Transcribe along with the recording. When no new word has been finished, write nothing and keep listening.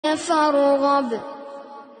فارغب.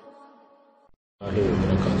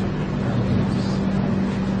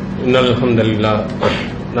 إن الحمد لله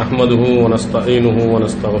نحمده ونستعينه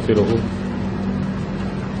ونستغفره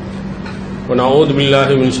ونعوذ بالله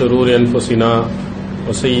من شرور أنفسنا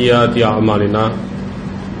وسيئات أعمالنا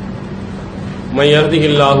من يهده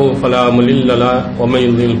الله فلا مضل له ومن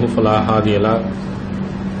يضلل فلا هادي له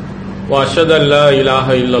وأشهد أن لا إله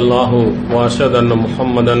إلا الله وأشهد أن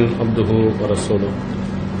محمدا عبده ورسوله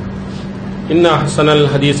إن أحسن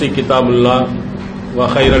الحديث كتاب الله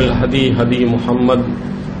وخير الهدي هدي محمد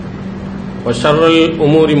وشر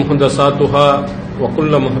الأمور محدثاتها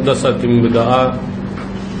وكل محدثة بدعة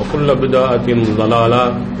وكل بدعة ضلالة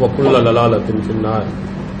وكل ضلالة في النار.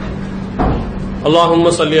 اللهم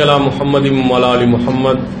صل على محمد وعلى آل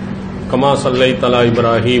محمد كما صليت على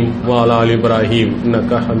إبراهيم وعلى آل إبراهيم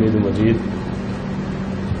إنك حميد مجيد.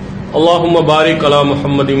 اللهم بارك على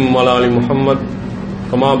محمد وعلى آل محمد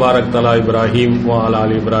كما باركت على إبراهيم وعلى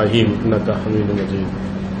آل إبراهيم إنك حميد مجيد.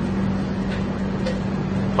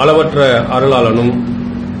 அளவற்ற அருளாளனும்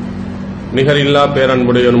நிகரில்லா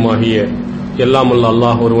பேரன்புடையனுமாகிய எல்லாமுள்ள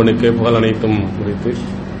அல்லாஹ் ஒருவனுக்கு புகழ் அனைத்தும் குறித்து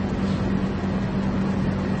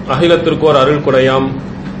அகிலத்திற்கோர் அருள் கொடையாம்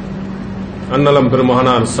அன்னலம்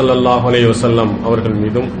பெருமகனார் ஸல்லல்லாஹு அலைஹி வஸல்லம் அவர்கள்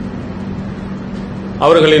மீதும்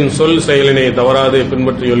அவர்களின் சொல் செயலினை தவறாது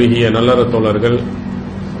பின்பற்றி ஒழுகிய நல்லற தோழர்கள்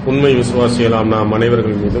உண்மை விசுவாசியலாம் நாம்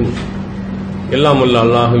அனைவர்கள் மீதும் எல்லாமுள்ள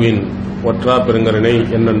அல்லாஹுவின் ஒற்றா பெருங்கரனை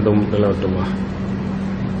என்னென்றும் நிலவட்டுமா.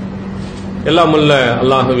 எல்லாமுள்ள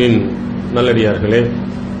அல்லாஹுவின் நல்லடியார்களே,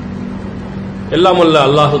 எல்லாமுள்ள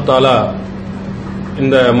அல்லாஹு தாலா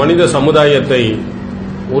இந்த மனித சமுதாயத்தை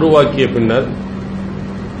உருவாக்கிய பின்னர்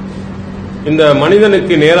இந்த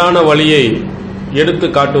மனிதனுக்கு நேரான வழியை எடுத்து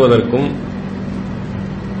காட்டுவதற்கும்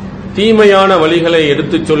தீமையான வழிகளை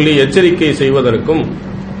எடுத்துச் சொல்லி எச்சரிக்கை செய்வதற்கும்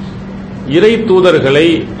இறை தூதர்களை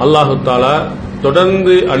அல்லாஹு தாலா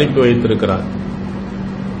தொடர்ந்து அனுப்பி வைத்திருக்கிறார்.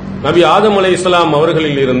 நபி ஆதம் அலைஹிஸ்ஸலாம்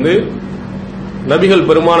அவர்களில் இருந்து நபிகள்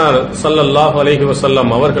பெருமானார் ஸல்லல்லாஹு அலைஹி வஸல்லம்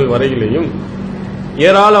அவர்கள் வரையிலேயும்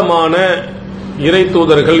ஏராளமான இறை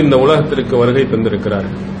தூதர்கள் இந்த உலகத்திற்கு வருகை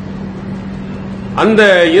தந்திருக்கிறார்கள். அந்த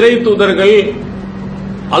இறை தூதர்கள்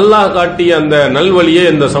அல்லாஹ் காட்டிய அந்த நல்வழியை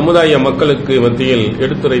அந்த சமுதாய மக்களுக்கு மத்தியில்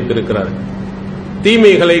எடுத்துரைத்திருக்கிறார்கள்,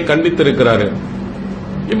 தீமைகளை கண்டித்திருக்கிறார்கள்.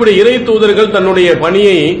 இப்படி இறை தூதர்கள் தன்னுடைய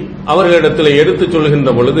பணியை அவர்களிடத்தில் எடுத்துச் சொல்கின்ற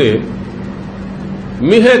பொழுது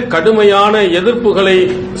மிக கடுமையான எதிர்ப்புகளை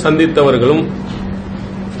சந்தித்தவர்களும்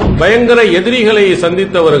பயங்கர எதிரிகளை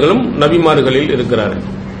சந்தித்தவர்களும் நபிமார்களில் இருக்கிறார்கள்.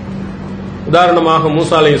 உதாரணமாக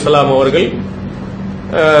மூசா அலைஹிஸ்ஸலாம் அவர்கள்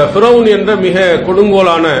ஃபிரௌன் என்ற மிக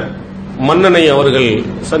கொடுங்கோலான மன்னனை அவர்கள்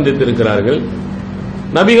சந்தித்திருக்கிறார்கள்.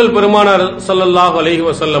 நபிகள் பெருமானார் ஸல்லல்லாஹு அலைஹி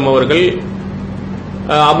வஸல்லம் அவர்கள்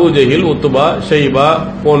அபூஜஹில், உத்பா, ஷைபா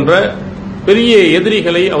போன்ற பெரிய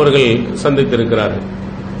எதிரிகளை அவர்கள் சந்தித்திருக்கிறார்கள்.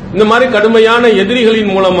 இந்த மாதிரி கடுமையான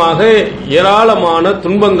எதிரிகளின் மூலமாக ஏராளமான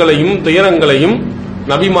துன்பங்களையும் துயரங்களையும்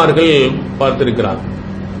நபிமார்கள் பார்த்திருக்கிறார்கள்.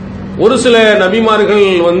 ஒரு சில நபிமார்கள்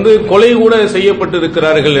கொலை கூட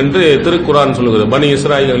செய்யப்பட்டிருக்கிறார்கள் என்று திருக்குர்ஆன் சொல்லுகிறது. பனி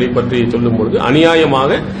இஸ்ராயேலை பற்றி சொல்லும் பொழுது அநியாயமாக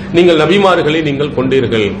நீங்கள் நபிமார்களை நீங்கள்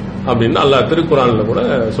கொண்டீர்கள் அப்படின்னு அல்லாஹ் திருக்குர்ஆன்ல கூட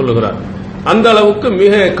சொல்லுகிறார். அந்த அளவுக்கு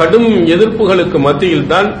மிக கடும் எதிர்ப்புகளுக்கு மத்தியில்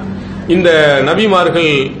தான் இந்த நபிமார்கள்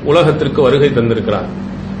உலகத்திற்கு வருகை தந்திருக்கிறார்.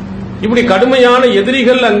 இப்படி கடுமையான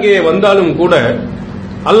எதிரிகள் அங்கே வந்தாலும் கூட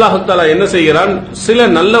அல்லாஹ் தஆலா என்ன செய்கிறான், சில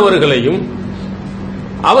நல்லவர்களையும்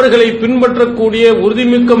அவர்களை பின்பற்றக்கூடிய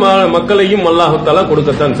உறுதிமிக்க மக்களையும் அல்லாஹ் தஆலா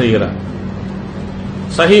கொடுக்கத்தான் செய்கிறார்.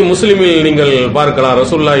 சஹீஹ் முஸ்லிமில் நீங்கள் பார்க்கலாம்,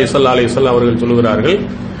 ரசூலுல்லாஹி ஸல்லல்லாஹு அலைஹி வஸல்லம் அவர்கள் சொல்கிறார்கள்,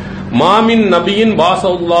 மாமின் நபியின்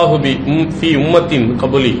பாஸல்லாஹு ஃபீ உம்மத்தின்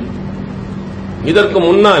கபலி, இதற்கு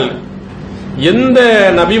முன்னால் எந்த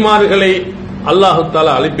நபிமார்களை அல்லாஹ்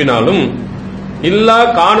தஆலா அனுப்பினாலும் இல்லா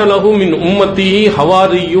கானலஹு மின் உம்மத்திஹி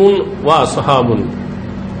ஹவாரியூன் வ அஸ்ஹாபுன்,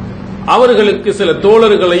 அவர்களுக்கு சில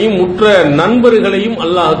தோழர்களையும் உற்ற நண்பர்களையும்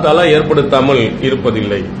அல்லாஹ் தஆலா ஏற்படுத்தாமல்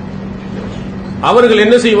இருப்பதில்லை. அவர்கள்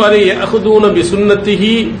என்ன செய்வார்கள், யஹ்தூன பி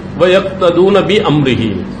சுன்னத்திஹி வ யக்ததூன பி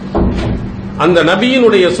அம்ரிஹி, அந்த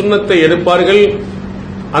நபியினுடைய சுன்னத்தை எடுப்பார்கள்,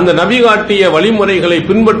 அந்த நபி காட்டிய வழிமுறைகளை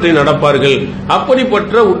பின்பற்றி நடப்பார்கள்.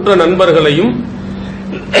 அப்படிப்பட்ட உற்ற நண்பர்களையும்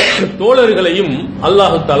தோழர்களையும்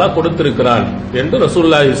அல்லாஹ் தஆலா கொடுத்திருக்கிறான் என்று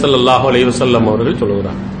ரசூலுல்லாஹி ஸல்லல்லாஹு அலைஹி வஸல்லம் அவர்கள்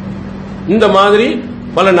சொல்கிறார். இந்த மாதிரி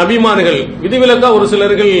பல நபிமார்கள் விதிவிலக்கா ஒரு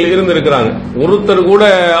சிலர்கள் இருந்திருக்கிறாங்க. ஒருத்தர் கூட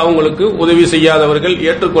அவங்களுக்கு உதவி செய்யாதவர்கள்,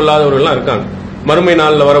 ஏற்றுக்கொள்ளாதவர்கள் இருக்காங்க. மறுமை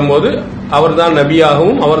நாளில் வரும்போது அவர்தான்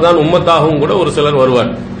நபியாகவும் அவர்தான் உம்மத்தாகவும் கூட ஒரு சிலர்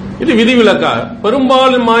வருவார். இது விதிவிலக்கா.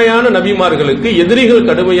 பெரும்பான்மையான நபிமார்களுக்கு எதிரிகள்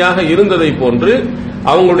கடுமையாக இருந்ததை போன்று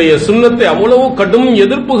அவங்களுடைய சுன்னத்தை அவ்வளவு கடும்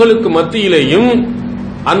எதிர்ப்புகளுக்கு மத்தியிலேயும்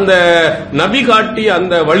அந்த நபி காட்டிய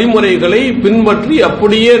அந்த வழிமுறைகளை பின்பற்றி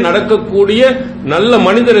அப்படியே நடக்கக்கூடிய நல்ல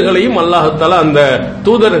மனிதர்களையும் அல்லாஹ்தாலா அந்த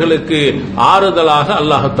தூதர்களுக்கு ஆறுதலாக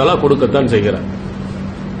அல்லாஹ்தாலா கொடுக்கத்தான் செய்கிறார்.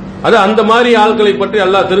 அது அந்த மாதிரி ஆட்களை பற்றி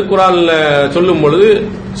அல்லாஹ் திருக்குர்ஆன்ல சொல்லும் பொழுது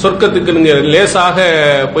சொர்க்கத்துக்கு நீங்க லேசாக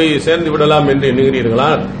போய் சேர்ந்து விடலாம் என்று எண்ணுகிறீர்களா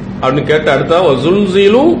அப்படின்னு கேட்ட அடுத்தா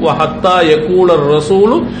வஸுல்ஸிலு வஹத்தா யகூலர்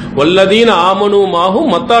ரசூலு வல்லதீன ஆமனூ மாஹு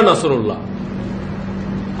மத்தா நஸ்ருல்லாஹ்.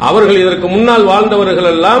 அவர்கள் இதற்கு முன்னால் வாழ்ந்தவர்கள்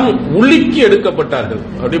எல்லாம் உலுக்கி எடுக்கப்பட்டார்கள்,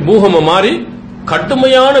 அப்படி பூகம மாறி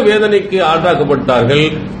கடுமையான வேதனைக்கு ஆளாக்கப்பட்டார்கள்.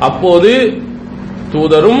 அப்போது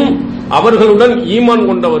தூதரும் அவர்களுடன் ஈமான்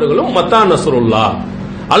கொண்டவர்களும் மத்தா நஸ்ருல்லாஹ்,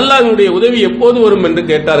 அல்லாஹ்வுடைய உதவி எப்போது வரும் என்று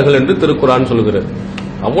கேட்டார்கள் என்று திருக்குர்ஆன் சொல்கிறது.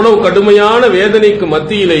 அவ்வளவு கடுமையான வேதனைக்கு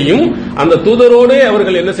மத்தியிலேயும் அந்த தூதரோடே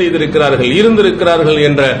அவர்கள் என்ன செய்திருக்கிறார்கள், இருந்திருக்கிறார்கள்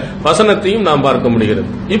என்ற வசனத்தையும் நாம் பார்க்க முடிகிறது.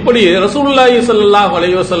 இப்படி ரசூலுல்லாஹி ஸல்லல்லாஹு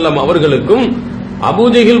அலைஹி வஸல்லம் அவர்களுக்கும்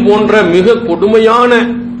அபூஜஹில் போன்ற மிக கொடுமையான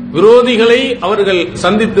விரோதிகளை அவர்கள்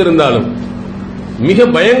சந்தித்திருந்தாலும், மிக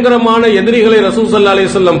பயங்கரமான எதிரிகளை ரசூல் ஸல்லல்லாஹு அலைஹி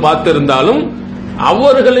வஸல்லம் பார்த்திருந்தாலும்,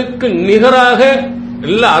 அவர்களுக்கு நிகராக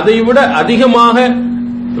இல்ல அதைவிட அதிகமாக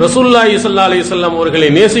ரசூலுல்லாஹி ஸல்லல்லாஹு அலைஹி வஸல்லம் அவர்களை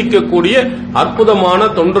நேசிக்கக்கூடிய அற்புதமான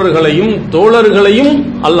தொண்டர்களையும் தோழர்களையும்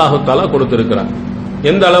அல்லாஹ் தஆலா கொடுத்திருக்கிறார்.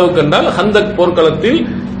 எந்த அளவுக்கு என்றால் ஹந்தக் போர்க்களத்தில்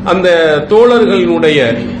அந்த தோழர்களுடைய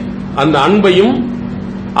அந்த அன்பையும்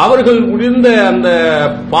அவர்கள் உயர்ந்த அந்த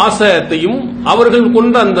பாசத்தையும் அவர்கள்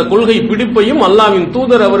கொண்ட அந்த கொள்கை பிடிப்பையும் அல்லாஹ்வின்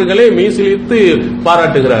தூதர் அவர்களே மெய்சிலித்து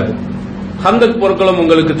பாராட்டுகிறார்கள். ஹந்தக் போர்க்களம்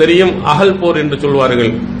உங்களுக்கு தெரியும், அகல் போர் என்று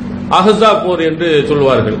சொல்வார்கள், அஹ்ஸாப் போர் என்று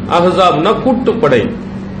சொல்வார்கள். அஹ்ஸாப்னா கூட்டுப்படை.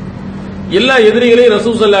 எல்லா எதிரிகளையும்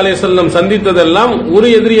ரசூல் ஸல்லல்லாஹு அலைஹி வஸல்லம் சந்தித்ததெல்லாம் ஒரு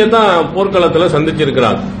எதிரியை தான் போர்க்களத்தில்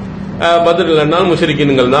சந்திச்சிருக்கிறாங்க. பத்ர்லனாலும்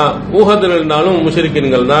முஷ்ரிக்கீன்கள் தான், ஊஹதுலனாலும்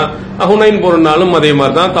முஷ்ரிக்கீன்கள் தான், ஹுனைன் போர்னாலும் அதே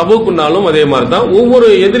மாதிரி தான், தபூக்குனாலும் அதே மாதிரி தான். ஒவ்வொரு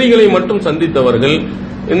எதிரிகளை மட்டும் சந்தித்தவர்கள்.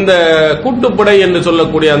 இந்த கூட்டுப்படை என்று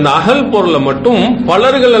சொல்லக்கூடிய அந்த அகல் போர்ல மட்டும்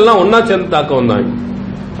பலர்கள் எல்லாம் ஒன்னா சேர்ந்து தாக்க வந்தாங்க.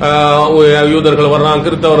 யூதர்கள் வர்றான்,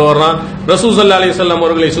 கிறிஸ்தவர் வர்றான், ரசூல் ஸல்லல்லாஹு அலைஹி வஸல்லம்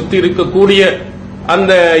அவர்களை சுத்தி இருக்கக்கூடிய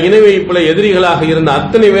அந்த இணை வைப்புல எதிரிகளாக இருந்த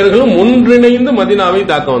அத்தனை பேர்களும் ஒன்றிணைந்து மதீனாவை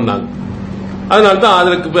தாக்க வந்தாங்க. அதனால்தான்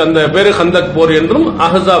அதற்கு அந்த பேரு ஹந்தக் போர் என்றும்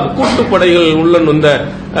அஹ்ஸாப் கூட்டுப்படைகள் உள்ள வந்த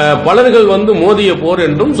பலர்கள் மோதிய போர்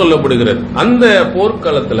என்றும் சொல்லப்படுகிறது. அந்த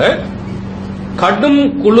போர்க்களத்தில் கடும்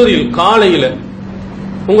குளிரில் காலையில,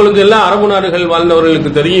 உங்களுக்கு எல்லாம் அரபு நாடுகள்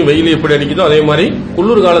வாழ்ந்தவர்களுக்கு தெரியும் வெயில் எப்படி அடிக்குதோ அதே மாதிரி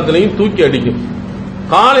குளிர் காலத்திலையும் தூக்கி அடிக்கும்.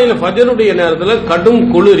 காலையில ஃபஜருடைய நேரத்தில் கடும்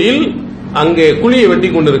குளிரில் அங்கே குழியை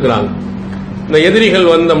வெட்டி கொண்டிருக்கிறாங்க. இந்த எதிரிகள்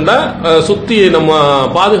வந்தோம்னா சுத்தி நம்ம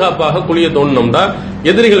பாதுகாப்பாக குழிய தோண்டினோம்னா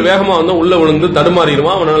எதிரிகள் வேகமா வந்து உள்ள விழுந்து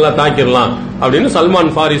தடுமாறிடுவான், அவனை நல்லா தாக்கிடலாம் அப்படின்னு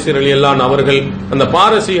சல்மான் ஃபாரிசி ரலியல்லாஹு அவர்கள் அந்த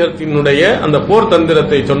பாரசீகத்தினுடைய அந்த போர்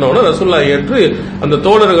தந்திரத்தை சொன்னவுடனே ரசூலுல்லாஹ் ஏற்று அந்த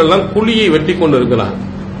தோழர்கள் எல்லாம் குழியை வெட்டி கொண்டு இருக்கிறாங்க.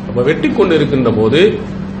 அப்ப வெட்டி கொண்டு இருக்கின்ற போது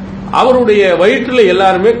அவருடைய வயிற்றில்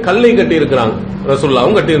எல்லாருமே கல்லை கட்டி இருக்கிறாங்க,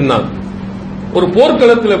 ரசூலுல்லாஹும் கட்டி இருந்தாங்க. ஒரு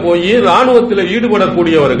போர்க்களத்தில் போய் ராணுவத்தில்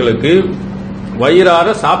ஈடுபடக்கூடியவர்களுக்கு வயிறார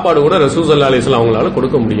சாப்பாடு கூட ரசூல் ஸல்லல்லாஹு அலைஹி வஸல்லம் அவங்களால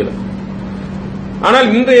கொடுக்க முடியல. ஆனால்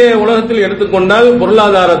இன்றைய உலகத்தில் எடுத்துக்கொண்டால்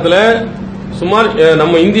பொருளாதாரத்தில் சுமார்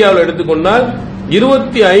நம்ம இந்தியாவில் எடுத்துக்கொண்டால்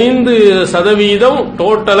 25%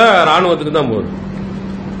 டோட்டலா ராணுவத்துக்கு தான் போகுது.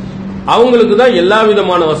 அவங்களுக்கு தான் எல்லா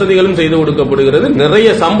விதமான வசதிகளும் செய்து கொடுக்கப்படுகிறது, நிறைய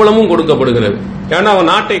சம்பளமும் கொடுக்கப்படுகிறது. ஏன்னா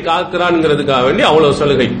அவன் நாட்டை காக்கிறான்ங்கிறதுக்காக வேண்டி அவ்வளவு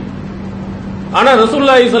சலுகை. ஆனா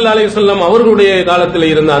ரசூலுல்லாஹி ஸல்லல்லாஹு அலைஹி வஸல்லம் அவர்களுடைய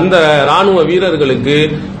காலத்தில் இருந்த அந்த ராணுவ வீரர்களுக்கு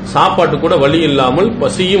சாப்பாட்டு கூட வழி இல்லாமல்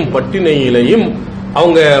பசியும் பட்டினியிலையும்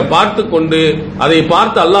அவங்க பார்த்து கொண்டு அதை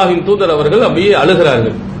பார்த்து அல்லாஹ்வின் தூதர் அவர்கள் அப்படியே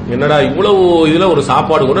அழுகிறார்கள். என்னடா இவ்வளவு இதுல ஒரு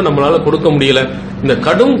சாப்பாடு கூட நம்மளால கொடுக்க முடியல, இந்த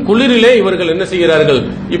கடும் குளிரிலே இவர்கள் என்ன செய்கிறார்கள்,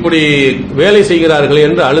 இப்படி வேலை செய்கிறார்கள்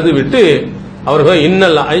என்று அழுதுவிட்டு அவர்கள்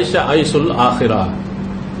இன்னல் ஐஷா ஐசுல் ஆஹிரா,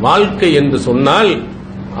 வாழ்க்கை என்று சொன்னால்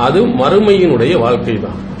அது மறுமையினுடைய வாழ்க்கை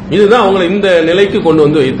தான், இதுதான் அவங்களை இந்த நிலைக்கு கொண்டு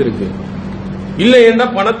வந்து வைத்திருக்கு. இல்லை என்ற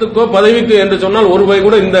பணத்துக்கோ பதவிக்கு என்று சொன்னால் ஒரு பை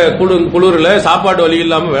கூட இந்த குளிர்ல சாப்பாடு வழி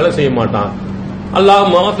இல்லாம வேலை செய்ய மாட்டான். அல்லாஹ்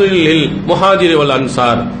மஃபிரில் முஹாஜிரி வல்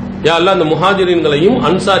அன்சார், யா அல்லாஹ் அந்த முஹாஜிரின்களையும்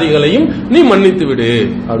அன்சாரிகளையும் நீ மன்னித்து விடு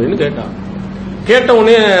அப்படின்னு கேட்டான். கேட்ட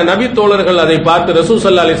உடனே நபி தோழர்கள் அதை பார்த்து ரசூல்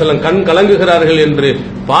ஸல்லல்லாஹு அலைஹி வஸல்லம் கண் கலங்குகிறார்கள் என்று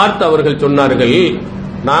பார்த்து அவர்கள் சொன்னார்கள்,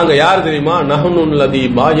 நாங்க யார் தெரியுமா, நஹ்னுல் லதி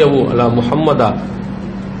பாயவு அலா முஹம்மதா,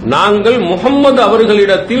 நாங்கள் முஹம்மது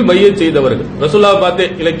அவர்களிடத்தில் பையத் செய்தவர்கள். ரசூலுல்லாஹ் பார்த்து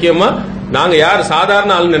இலக்கியமா நாங்க யார்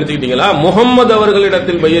சாதாரண ஆள் நினைச்சுக்கிட்டீங்களா, முஹம்மது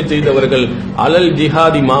அவர்களிடத்தில் பையத் செய்தவர்கள், அலல்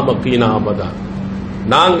ஜிஹாதி மா பக்கீனா அபதா,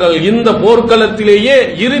 நாங்கள் இந்த போர்க்களத்திலேயே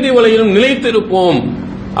இறுதி வரையிலும் நிலைத்திருப்போம்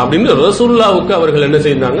அப்படின்னு ரசூலுல்லாஹ்வுக்கு அவர்கள் என்ன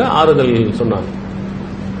செய்தாங்க, ஆறுதல் சொன்னாங்க.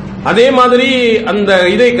 அதே மாதிரி அந்த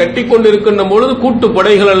இதை கட்டி கொண்டு இருக்கின்ற பொழுது கூட்டு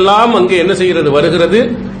படைகள் எல்லாம் அங்கே என்ன செய்கிறது, வருகிறது,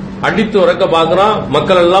 அடித்து உறக்க பார்க்கிறான்,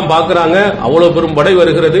 மக்கள் எல்லாம் பார்க்கிறாங்க, அவ்வளவு பெரும் படை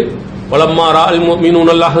வருகிறது. வலம்மா ரஅல்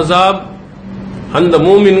முஃமினூனல் அஹ்ஸாப், அந்த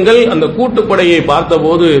மூமின்கள் அந்த கூட்டுப்படையை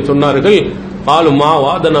பார்த்தபோது சொன்னார்கள், காலு மா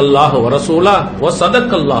வாதனல்லாஹு வ ரசூலா வ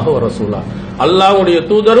ஸதக்கல்லாஹு வ ரசூலா, அல்லாஹ்வுடைய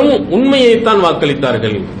தூதரும் உண்மையைத்தான்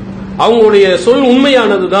வாக்களித்தார்கள், அவங்களுடைய சொல்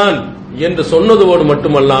உண்மையானதுதான் என்று சொன்னதோடு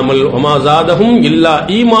மட்டுமல்லாமல் வமா ஜாதஹும் இல்லா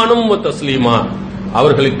ஈமானும் வ தஸ்லீமா,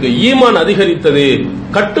 அவர்களுக்கு ஈமான் அதிகரித்தது,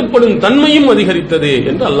 கட்டுப்படும் தன்மையும் அதிகரித்தது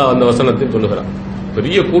என்று அல்லாஹ் அந்த வசனத்தை சொல்லுகிறார்.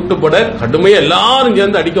 பெரிய கூட்டுப்பட கடுமையா எல்லாரும்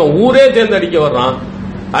சேர்ந்து அடிக்க, ஊரே சேர்ந்து அடிக்க வர்றான்.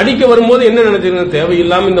 அடிக்க வரும்போது என்ன நினைச்சிருக்க,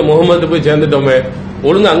 தேவையில்லாம இந்த முகமது போய் சேர்ந்துட்டோமே,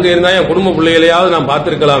 ஒழுங்கு அங்க இருந்தா என் குடும்ப பிள்ளைகளையாவது நான்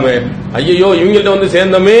பார்த்திருக்கலாமே, ஐயோ இவங்கள்ட்ட வந்து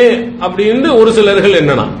சேர்ந்தோமே அப்படின்னு ஒரு சிலர்கள்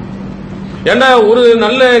என்னன்னா, ஏண்டா ஒரு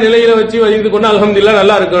நல்ல நிலையில வச்சு இது கொண்டு அல்ஹம்துலில்லாஹ்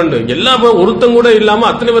நல்லா இருக்கு, எல்லா ஒருத்தம் கூட இல்லாம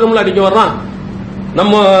அத்தனை பேரும் அடிக்க வர்றான்.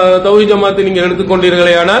 நம்ம தௌஹீத் ஜமாத்தை நீங்க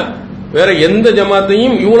எடுத்துக்கொண்டீர்களே, ஆனால் வேற எந்த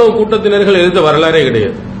ஜமாத்தையும் இவ்வளவு கூட்டத்தினர்கள் எதிர்த்த வரலாறே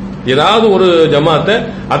கிடையாது. ஏதாவது ஒரு ஜமாத்தை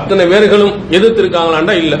அத்தனை பேர்களும் எதிர்த்து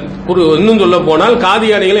இருக்காங்களாண்டா இல்ல. ஒரு இன்னும் சொல்ல போனால்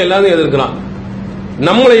காதியானிகளை எல்லாரும் எதிர்க்கலாம்.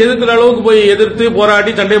 நம்மளை எதிர்க்கிற அளவுக்கு போய் எதிர்த்து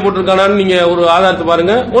போராடி சண்டை போட்டிருக்கானான்னு நீங்க ஒரு ஆதாரத்தை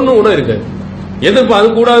பாருங்க, ஒண்ணும் கூட இருக்கு. எதிர்ப்பு அது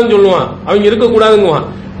கூடாதுன்னு சொல்லுவான், அவங்க இருக்க கூடாதுங்குவான்.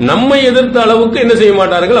 நம்மை எதிர்த்த அளவுக்கு என்ன செய்ய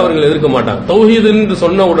மாட்டார்கள், அவர்கள் எதிர்க்க மாட்டாங்க. தௌஹீத் என்று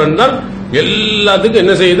சொன்னவுடன் தான் எல்லாத்துக்கும்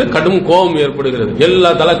என்ன செய்யுது, கடும் கோபம் ஏற்படுகிறது.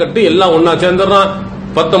 எல்லா தலைக்கட்டு எல்லாம் ஒன்னா சேர்ந்துடுறான்,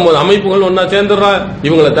 19 அமைப்புகள் ஒன்னா சேர்ந்துடுறான்,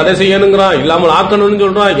 இவங்களை தடை செய்யணுங்கிறான், இல்லாமல் ஆக்கணும்னு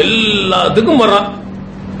சொல்றான், எல்லாத்துக்கும் வர்றான்.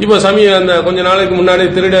 இப்ப அந்த கொஞ்ச நாளைக்கு முன்னாடி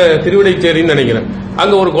திருவிடைச்சேரின்னு நினைக்கிறேன்,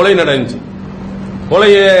 அங்க ஒரு கொலை நடந்துச்சு.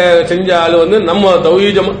 கொலைய செஞ்ச ஆளு வந்து நம்ம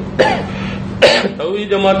தௌஹீத்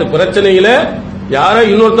ஜமாத் பிரச்சனையில யாரோ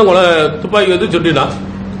இன்னொருத்தன் கொலை துப்பாக்கி வந்து சுட்டிட்டான்.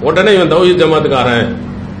 உடனே இவன் தௌஹீத் ஜமாத்துக்காரன்,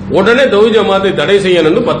 உடனே தௌஹீத் ஜமாத்தை தடை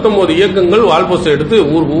செய்யணும்னு 19 இயக்கங்கள் வால் போஸ்டர் எடுத்து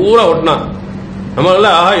ஊரா ஒட்டினான். நம்மள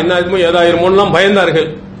ஆஹா என்ன ஆயிருமோ ஏதாயிருமோலாம் பயந்தார்கள்.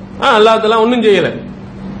 அல்லாதெல்லாம் ஒன்னும் செய்யல.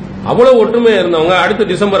 அவ்வளவு ஒற்றுமையா இருந்தவங்க அடுத்து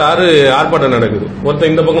டிசம்பர் 6 ஆர்ப்பாட்டம் நடக்குது.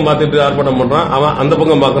 ஒருத்தன் இந்த பக்கம் பார்த்துட்டு ஆர்ப்பாட்டம் பண்றான், அவன் அந்த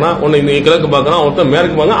பக்கம் பாக்குறான், ஒன்னு இந்த கிழக்கு பாக்குறான், ஒருத்தன்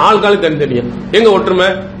மேற்கு பாக்குறான், ஆள்காலு தனித்தனியா. எங்க ஒற்றுமை?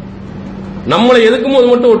 நம்மளை எதுக்கும் போது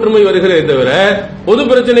மட்டும் ஒற்றுமை வருகிறதே தவிர பொது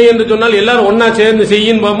பிரச்சனை என்று சொன்னால் எல்லாரும் ஒன்னா சேர்ந்து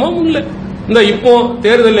செய்யும் பாப்போம் இல்ல. இந்த இப்போ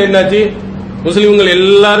தேர்தல் என்னாச்சு, முஸ்லிம்கள்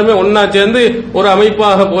எல்லாருமே ஒன்னா சேர்ந்து ஒரு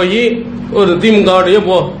அமைப்பாக போய் ஒரு திமுகவுடைய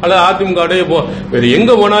போ அல்லது அதிமுகவுடைய போ, வேற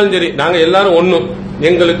எங்க போனாலும் சரி நாங்க எல்லாரும் ஒண்ணும்,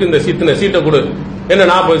 எங்களுக்கு இந்த சீட்டை கொடு, என்ன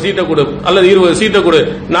 40 சீட்டை கொடு அல்லது 20 சீட்டை கொடு,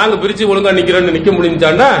 நாங்க பிரிச்சு ஒழுங்கா நிக்கிறோம்னு நிக்க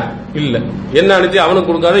முடிஞ்சாண்டா இல்ல. என்ன அனுச்சு அவனுக்கு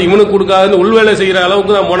கொடுக்காத இவனுக்கு கொடுக்காதுன்னு உள்வேலை செய்யற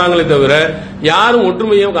அளவுக்கு தான் போனாங்களே தவிர யாரும்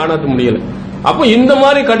ஒற்றுமையும் காணாத முடியல. அப்ப இந்த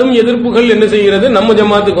மாதிரி கடும் எதிர்ப்புகள் என்ன செய்கிறது, நம்ம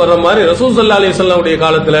ஜமாத்துக்கு வர்ற மாதிரி ரசூல் ஸல்லல்லாஹு அலைஹி வஸல்லம்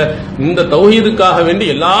காலத்துல இந்த தௌஹீதுக்காக வேண்டி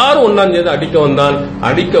எல்லாரும் ஒன்னாம் சேர்ந்து அடிக்க வந்தான்.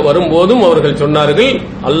 அடிக்க வரும்போதும் அவர்கள் சொன்னார்கள்,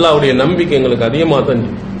 அல்லாஹ்வுடைய நம்பிக்கை எங்களுக்கு அதிகமா தான்.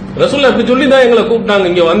 ரசூல் அப்படி சொல்லிதான் எங்களை கூப்பிட்டாங்க,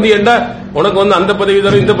 இங்க வந்து ஏண்டா உனக்கு வந்து அந்த பதவி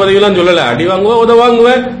தரும் இந்த பதவி எல்லாம் சொல்லல, அடி வாங்குவேன் உத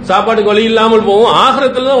வாங்குவேன், சாப்பாட்டுக்கு வழி இல்லாமல் போவோம்,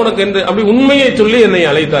 ஆகிரத்துல தான் உனக்கு என்று அப்படி உண்மையை சொல்லி என்னை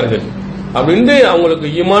அழைத்தார்கள். அப்படின்னு அவங்களுக்கு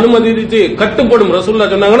ஈமானும் அதிகரித்து கட்டுப்படும். ரசூல்லா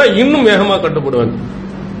சொன்னாங்கன்னா இன்னும் வேகமா கட்டுப்படுவேன்.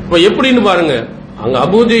 இப்ப எப்படின்னு பாருங்க, அங்க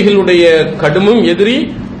அபூஜஹலுடைய கடுமும் எதிரி,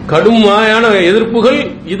 கடுமையான எதிர்ப்புகள்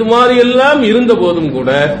இது மாதிரி எல்லாம் இருந்த போதும் கூட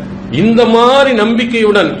இந்த மாதிரி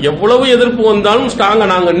நம்பிக்கையுடன் எவ்வளவு எதிர்ப்பு வந்தாலும் ஸ்ட்ராங்கா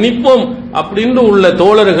நாங்க நிற்போம் அப்படின்னு உள்ள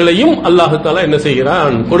தோழர்களையும் அல்லாஹ் தஆலா என்ன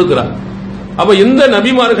செய்கிறான், கொடுக்கிறார். அப்ப எந்த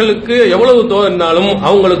நபிமார்களுக்கு எவ்வளவு தோன்றாலும்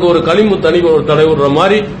அவங்களுக்கு ஒரு களிம்பு தடைவுற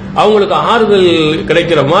மாதிரி, அவங்களுக்கு ஆறுதல்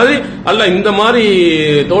கிடைக்கிற மாதிரி அல்லாஹ் இந்த மாதிரி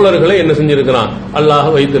தோழர்களை என்ன செஞ்சிருக்கிறான், அல்லாஹ்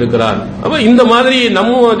வைத்திருக்கிறார். அப்ப இந்த மாதிரி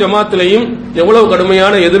நம்ம ஜமாத்திலையும் எவ்வளவு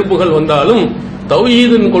கடுமையான எதிர்ப்புகள் வந்தாலும்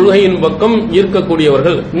தௌஹீதின் கொள்கையின் பக்கம்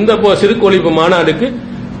ஈர்க்கக்கூடியவர்கள். இந்த சிறுக்கு ஒழிப்பு மாநாடுக்கு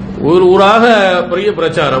ஒரு ஊராக பெரிய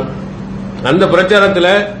பிரச்சாரம், அந்த பிரச்சாரத்துல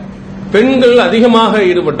பெண்கள் அதிகமாக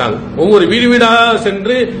ஈடுபட்டாங்க. ஒவ்வொரு வீடு வீடா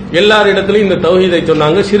சென்று எல்லாரிடத்திலும் இந்த தௌஹீதை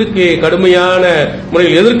சொன்னாங்க, சிறுக்கை கடுமையான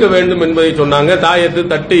முறையில் எதிர்க்க வேண்டும் என்பதை சொன்னாங்க, தாயத்து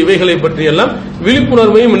தட்டு இவைகளை பற்றி எல்லாம்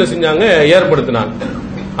விழிப்புணர்வையும் என்ன செஞ்சாங்க, ஏற்படுத்தினாங்க.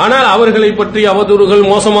 ஆனால் அவர்களை பற்றி அவதூறுகள்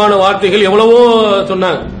மோசமான வார்த்தைகள் எவ்வளவோ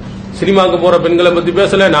சொன்னாங்க. சினிமாக்கு போற பெண்களை பத்தி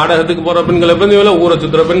பேசல, நாடகத்துக்கு போற பெண்களை பத்தி பேசல, ஊரை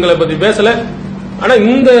சுத்துற பெண்களை பத்தி பேசல. ஆனா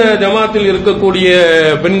இந்த ஜமாத்தில் இருக்கக்கூடிய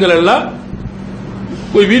பெண்கள் எல்லாம்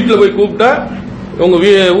போய் வீட்டுல போய் கூப்பிட்டா உங்க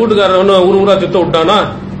வீட்டுக்காரர் ஊரா சுத்த விட்டானா,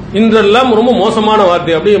 இன்றெல்லாம் ரொம்ப மோசமான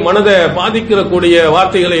வார்த்தை, அப்படி மனதை பாதிக்கக்கூடிய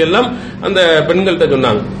வார்த்தைகளை எல்லாம் அந்த பெண்கள்கிட்ட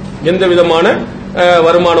சொன்னாங்க. எந்த விதமான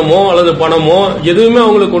வருமானமோ அல்லது பணமோ எதுவுமே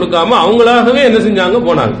அவங்களுக்கு கொடுக்காம அவங்களாகவே என்ன செஞ்சாங்க,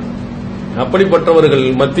 போனாங்க. அப்படிப்பட்டவர்கள்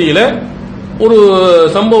மத்தியில ஒரு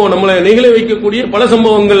சம்பவம் நம்மளை நெகிழ வைக்கக்கூடிய பல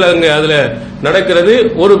சம்பவங்கள் அங்க அதுல நடக்கிறது.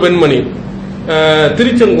 ஒரு பெண்மணி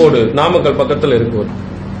திருச்செங்கோடு நாமக்கல் பக்கத்தில் இருக்குவது,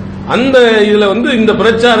 அந்த இதுல இந்த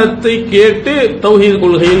பிரச்சாரத்தை கேட்டு தௌஹீத்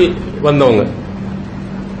கொள்கையில் வந்தவங்க,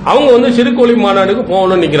 அவங்க சிறுக்கு ஒழிப்பு மாநாடுக்கு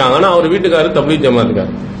போகணும்னு நிக்கிறாங்க. ஆனா அவர் வீட்டுக்காரர் தப்லீக்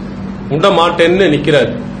ஜமாத்துக்காரர், முட்ட மாட்டேன்னு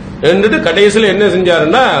நிக்கிறாரு. கடைசியில் என்ன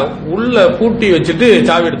செஞ்சாருன்னா உள்ள பூட்டி வச்சுட்டு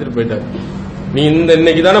சாவி எடுத்துட்டு போயிட்டாரு. நீ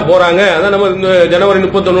இன்னைக்கு தானே போறாங்க, அதான் நம்ம இந்த ஜனவரி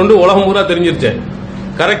 31 உலகம் பூரா தெரிஞ்சிருச்சு.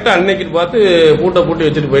 கரெக்டா அன்னைக்கு பார்த்து பூட்டை பூட்டி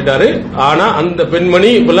வச்சுட்டு போயிட்டாரு. ஆனா அந்த பெண்மணி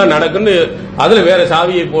இப்பெல்லாம் நடக்குன்னு அதுல வேற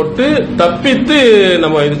சாவியை போட்டு தப்பித்து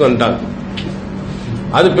நம்ம இதுக்கு வந்துட்டாங்க.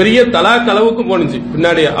 அது பெரிய தலாக் அளவுக்கு போனுச்சு.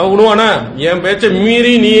 பின்னாடி அவனுவானா என் பேச்ச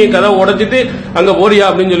மீறி நீ கதை உடைச்சிட்டு அங்க போறியா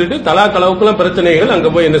அப்படின்னு சொல்லிட்டு தலாக் அளவுக்கு எல்லாம் பிரச்சனைகள் அங்க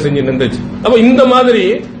போய் என்ன செஞ்சு நின்றுச்சு. அப்ப இந்த மாதிரி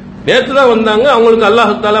நேற்று தான் வந்தாங்க. அவங்களுக்கு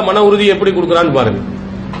அல்லாஹ் தஆலா மன உறுதி எப்படி கொடுக்குறான்னு பாருங்க.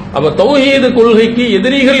 அப்ப தௌஹீது கொள்கைக்கு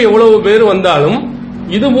எதிரிகள் எவ்வளவு பேர் வந்தாலும்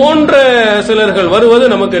இது போன்ற சிலர்கள் வருவது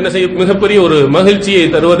நமக்கு என்ன செய்ய மிகப்பெரிய ஒரு மகிழ்ச்சியை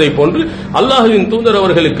தருவதை போன்று அல்லாஹ்வின் தூதர்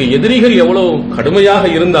அவர்களுக்கு எதிரிகள் எவ்வளவு கடுமையாக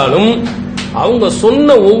இருந்தாலும் அவங்க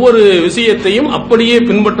சொன்ன ஒவ்வொரு விஷயத்தையும் அப்படியே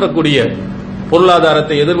பின்பற்றக்கூடிய,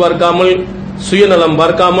 பொருளாதாரத்தை எதிர்பார்க்காமல், சுயநலம்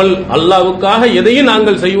பார்க்காமல், அல்லாஹ்வுக்காக எதையும்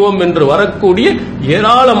நாங்கள் செய்வோம் என்று வரக்கூடிய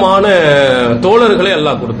ஏராளமான தோழர்களை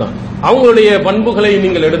அல்லாஹ் கொடுத்தான். அவங்களுடைய பண்புகளை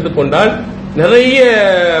நீங்கள் எடுத்துக்கொண்டால் நிறைய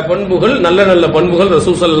பண்புகள், நல்ல நல்ல பண்புகள்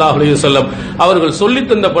ரசூல் ஸல்லல்லாஹு அலைஹி வஸல்லம் அவர்கள் சொல்லித்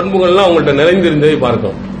தந்த பண்புகள்லாம் அவங்கள்ட்ட நிறைந்திருந்ததை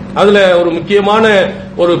பார்க்கிறோம். அதுல ஒரு முக்கியமான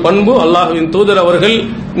ஒரு பண்பு அல்லாஹ்வின் தூதர் அவர்கள்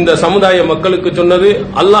இந்த சமுதாய மக்களுக்கு சொன்னது,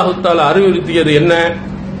 அல்லாஹ் தஆலா அறிவுறுத்தியது என்ன,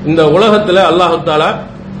 இந்த உலகத்துல அல்லாஹ் தஆலா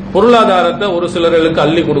பொருளாதாரத்தை ஒரு சிலர்களுக்கு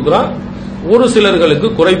அள்ளி கொடுக்கிறான், ஒரு சிலர்களுக்கு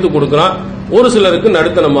குறைத்து கொடுக்கிறான், ஒரு சிலருக்கு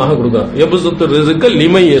நடுத்தனமாக கொடுக்கிறான். யப்சுத்து ரிஸ்க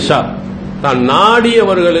லிமன் யஷா, தான்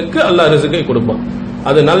நாடியவர்களுக்கு அல்லாஹ் ரிஸ்கை கொடுப்பான்.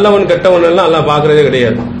 அது நல்லவன் கெட்டவன் எல்லாம் அல்லாஹ் பாக்குறதே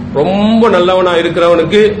கிடையாது. ரொம்ப நல்லவனா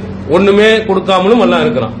இருக்கிறவனுக்கு ஒண்ணுமே கொடுக்காமலும் அல்லாஹ்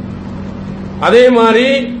இருக்கிறான். அதே மாதிரி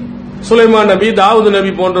சுலைமான் நபி, தாவூது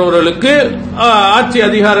நபி போன்றவர்களுக்கு ஆட்சி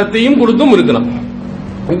அதிகாரத்தையும் கொடுத்தும் இருக்கிறான்.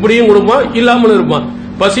 இப்படியும் கொடுப்பான், இல்லாமல் இருப்பான்.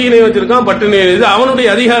 பசியினை வச்சிருக்கான், பட்டினி இது அவனுடைய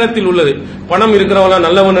அதிகாரத்தில் உள்ளது. பணம் இருக்கிறவனா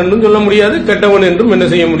நல்லவன் என்றும் சொல்ல முடியாது, கெட்டவன் என்றும் என்ன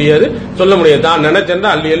செய்ய முடியாது, சொல்ல முடியாது. தான் நினைச்சா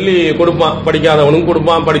அள்ளி அள்ளி கொடுப்பான். படிக்காதவனுக்கும்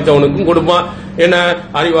கொடுப்பான், படித்தவனுக்கும் கொடுப்பான், என்ன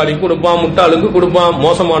அறிவாளிக்கு கொடுப்பான், முட்டாளுக்கு கொடுப்பான்,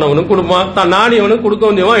 மோசமானவனுக்கு கொடுப்பான், தான் நாடியவனுக்கு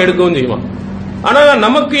கொடுக்கவும் செய்வான், எடுக்கவும் செய்வான். ஆனா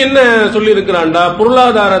நமக்கு என்ன சொல்லி இருக்கிறான்டா,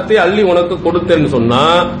 பொருளாதாரத்தை அள்ளி உனக்கு கொடுத்தேன்னு சொன்னா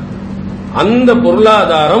அந்த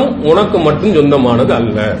பொருளாதாரம் உனக்கு மட்டும் சொந்தமானது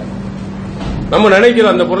அல்ல. நம்ம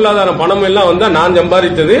நினைக்கிறோம் அந்த பொருளாதாரம் பணம் எல்லாம் வந்தா நான்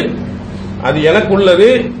சம்பாதித்தது, அது எனக்கு உள்ளது,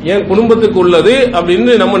 என் குடும்பத்துக்கு உள்ளது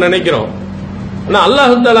அப்படின்னு நம்ம நினைக்கிறோம். ஆனா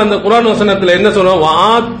அல்லாஹ் தஆலா அந்த குர்ஆன் வசனத்துல என்ன சொல்றான்,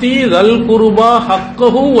 வாத்தி தல் குர்பா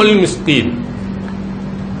ஹக்கஹு வல் மிஸ்கீன்,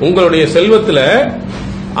 உங்களுடைய செல்வத்துல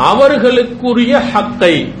அவர்களுக்குரிய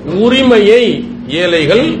ஹக்கை, உரிமையை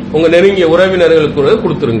ஏழைகள் உங்க நெருங்கிய உறவினர்களுக்கு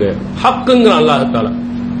கொடுத்துருங்க. ஹக்குங்கிற அல்லாஹ் தஆலா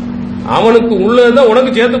அவனுக்கு உள்ளதான்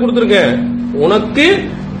உனக்கு சேர்த்து கொடுத்துருக்கேன். உனக்கு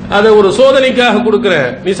அதை ஒரு சோதனைக்காக கொடுக்கிற,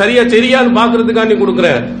 நீ சரியா சரியான்னு பாக்குறதுக்காண்டி கொடுக்கிற,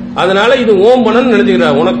 அதனால இது ஓம் பணம் நினைச்சுக்கிற.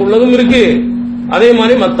 உனக்கு உள்ளதும் இருக்கு, அதே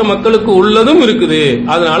மாதிரி மற்ற மக்களுக்கு உள்ளதும் இருக்குது,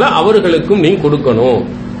 அதனால அவர்களுக்கும் நீ கொடுக்கணும்.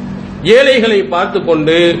 ஏழைகளை பார்த்து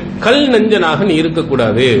கொண்டு கல் நெஞ்சனாக நீ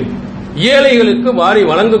இருக்கக்கூடாது. ஏழைகளுக்கு வாரி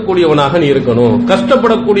வழங்கக்கூடியவனாக நீ இருக்கணும்.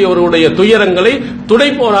 கஷ்டப்படக்கூடியவருடைய துயரங்களை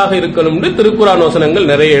துடைப்போராக இருக்கணும் என்று திருக்குர்ஆன்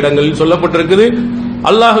வசனங்கள் நிறைய இடங்களில் சொல்லப்பட்டிருக்குது.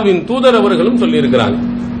 அல்லாஹ்வின் தூதர் அவர்களும் சொல்லியிருக்கிறாங்க.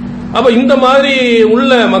 அப்ப இந்த மாதிரி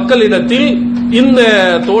உள்ள மக்களிடத்தில் இந்த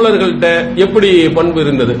தோழர்கள்ட்ட எப்படி பண்பு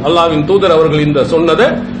இருந்தது, அல்லாஹ்வின் தூதர் அவர்கள் இந்த சொன்னதை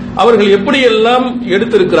அவர்கள் எப்படி எல்லாம்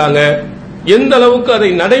எடுத்திருக்கிறாங்க, எந்த அளவுக்கு அதை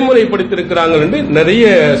நடைமுறைப்படுத்தியிருக்கிறாங்க என்று நிறைய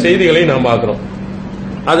செய்திகளை நாம் பார்க்கிறோம்.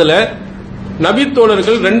 அதுல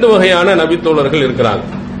நபித்தோழர்கள் ரெண்டு வகையான நபித்தோழர்கள் இருக்கிறாங்க.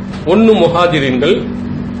 ஒன்னு முஹாஜிரீன்கள்,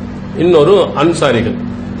 இன்னொரு அன்சாரிகள்.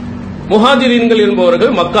 முஹாஜிரீன்கள்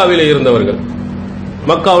என்பவர்கள் மக்காவிலே இருந்தவர்கள்.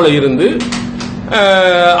 மக்காவில் இருந்து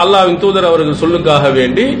அல்லாஹ்வின் தூதர் அவர்கள் சொல்லுக்காக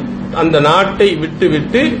வேண்டி அந்த நாட்டை விட்டு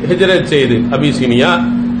விட்டு ஹிஜ்ரத் செய்து அபிசீனியா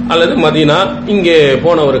அல்லது மதீனா இங்கே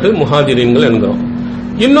போனவர்கள் முஹாஜிரீன்கள் என்கிறோம்.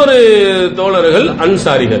 இன்னொரு தோழர்கள்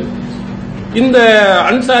அன்சாரிகள். இந்த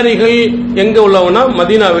அன்சாரிகள் எங்க உள்ளவனா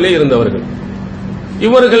மதீனாவிலே இருந்தவர்கள்.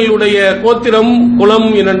 இவர்களுடைய கோத்திரம்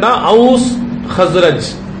குலம் என்னண்டா அவுஸ் ஹஸ்ரஜ்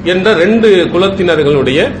என்ற ரெண்டு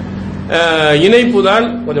குலத்தினர்களுடைய இணைப்பு தான்.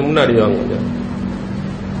 கொஞ்சம் முன்னாடி வாங்க.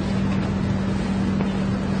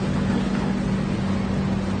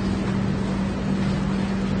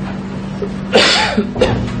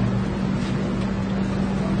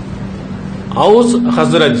 அவுஸ்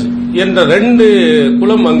ஹஸ்ரஜ் என்ற ரெண்டு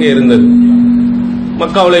குலம் அங்கே இருந்தது.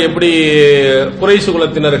 மக்காவில் எப்படி குறைஷ்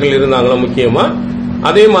குலத்தினர்கள் இருந்தாங்களோ முக்கியமா,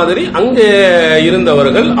 அதே மாதிரி அங்கே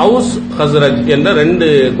இருந்தவர்கள் அவுஸ் ஹஸ்ரஜ் என்ற ரெண்டு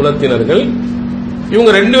குலத்தினர்கள்.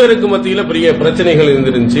 இவங்க ரெண்டு பேருக்கு மத்தியில் பெரிய பிரச்சனைகள்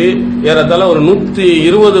இருந்துருந்துச்சு. ஏறத்தாழ ஒரு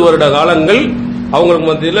 120 வருட காலங்கள் அவங்களுக்கு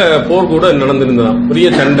மத்தியில் போர் கூட நடந்திருந்தான், பெரிய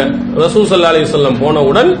சண்டை. ரசூல் ஸல்லல்லாஹு அலைஹி வஸல்லம்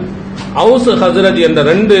போனவுடன் அவுஸ் ஹஸ்ரஜ் என்ற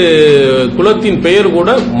ரெண்டு குலத்தின் பெயர் கூட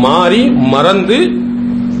மாறி மறந்து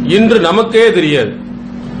இன்று நமக்கே தெரியாது.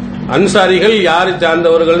 அன்சாரிகள் யாரு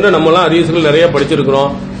சார்ந்தவர்கள் நம்மளாம் ஹதீஸ்கள் நிறைய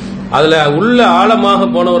படிச்சிருக்கிறோம். அதுல உள்ள ஆழமாக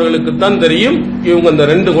போனவர்களுக்கு தான் தெரியும் இவங்க இந்த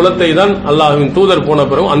 2 குலத்தை தான் அல்லாஹ்வின் தூதர் போன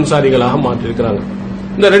பிறகு அன்சாரிகளாக மாற்றிருக்கிறாங்க.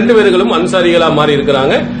 இந்த 2 பேர்களும் அன்சாரிகளாக மாறி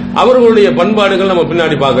இருக்கிறாங்க. அவர்களுடைய பண்பாடுகள் நம்ம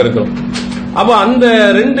பின்னாடி பார்க்க இருக்கிறோம். அப்ப அந்த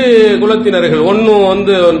 2 குலத்தினர்கள், ஒன்னு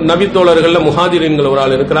நபித்தோழர்கள்ல முஹாஜிரீன்கள் ஒரு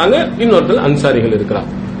ஆள் இருக்கிறாங்க, இன்னொருத்தர் அன்சாரிகள் இருக்கிறாங்க.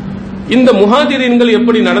 இந்த முஹாஜிரீன்கள்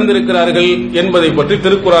எப்படி நடந்திருக்கிறார்கள் என்பதை பற்றி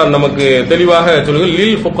திருக்குர்ஆன் நமக்கு தெளிவாக சொல்லுகிறது.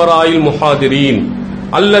 லில் ஃபுகராயில் முஹாஜிரீன்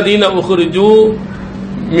அல்லதீன உஹ்ரிஜூ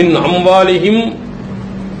மின் அம்வாலிஹிம்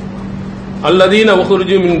அல்லதீன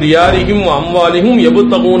உஹ்ரிஜூ மின் தியாரிஹிம் வ அம்வாலிஹிம்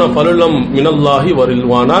யப்தகூன ஃபலலம் மினல்லாஹி வ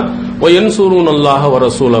ரில்வானா வ யன்சுரூனல்லாஹ வ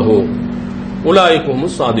ரசூலஹு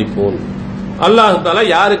உலாயிகுமுஸ் ஸாதிகூன். அல்லாஹ் தஆலா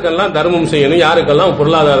யாருக்கெல்லாம் தர்மம் செய்யணும், யாருக்கெல்லாம்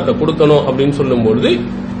பொருளாதாரத்தை கொடுக்கணும் அப்படின்னு சொல்லும்போது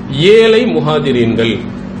ஏழை முஹாஜிரீன்கள்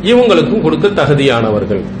இவங்களுக்கும் கொடுக்க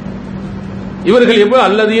தகுதியானவர்கள். இவர்கள் எப்ப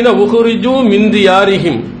அல்லதீன உஹ்ரிஜூ மின்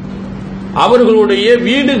தியாரிஹிம் அவர்களுடைய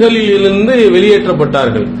வீடுகளில் இருந்து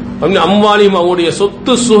வெளியேற்றப்பட்டார்கள். அம்வாலியும் அவருடைய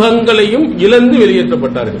சொத்து சுகங்களையும் இழந்து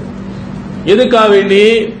வெளியேற்றப்பட்டார்கள். எதுக்காக வேண்டி?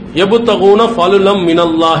 யப்தகூன ஃபலலம்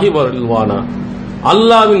மினல்லாஹி வ ரில்வானா,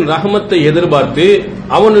 அல்லாஹ்வின் ரஹமத்தை எதிர்பார்த்து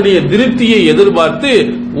அவனுடைய திருப்தியை எதிர்பார்த்து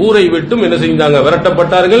ஊரை விட்டும் என்ன செஞ்சாங்க?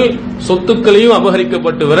 விரட்டப்பட்டார்கள். சொத்துக்களையும்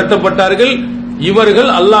அபகரிக்கப்பட்டு விரட்டப்பட்டார்கள்.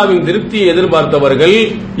 இவர்கள் அல்லாஹ்வின் திருப்தியை எதிர்பார்த்தவர்கள்.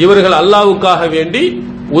 இவர்கள் அல்லாஹ்வுக்காக வேண்டி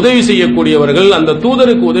உதவி செய்யக்கூடியவர்கள், அந்த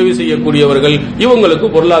தூதருக்கு உதவி செய்யக்கூடியவர்கள். இவங்களுக்கு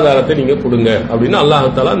பொருளாதாரத்தை நீங்க கொடுங்க அப்படின்னு அல்லாஹ்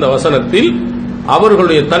தஆலா அந்த வசனத்தில்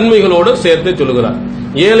அவர்களுடைய தன்மைகளோடு சேர்த்து சொல்லுகிறார்.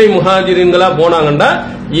 ஏழை முஹாஜிரீன்களா போனாங்கண்டா,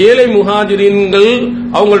 ஏழை முஹாஜிரீன்கள்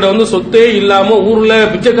அவங்கள்ட்ட சொத்தே இல்லாம ஊர்ல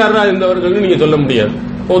பிச்சைக்காரரா இருந்தவர்கள் நீங்க சொல்ல முடியாது.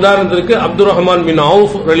 உதாரணத்திற்கு அப்துர் ரஹ்மான் பின்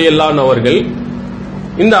அவுஃப் ரலியல்லாஹு அன்ஹு அவர்கள்,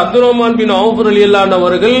 இந்த அப்துர் ரஹ்மான் பின் அவுஃப் ரலியல்லாஹு அன்ஹு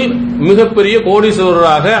அவர்கள் மிகப்பெரிய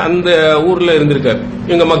கோடீஸ்வரராக அந்த ஊர்ல இருந்திருக்கார்.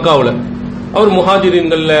 எங்க மக்காவுல அவர்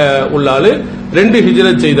முஹாஜிரீன்கள்ல உள்ள ஆளு. 2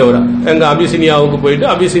 ஹிஜ்ரத் செய்தவர். எங்க அபிசினியாவுக்கு போயிட்டு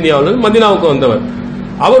அபிசினியாவுல மதீனாவுக்கு வந்தவர்.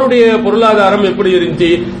 அவருடைய பொருளாதாரம் எப்படி இருந்துச்சு?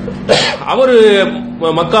 அவரு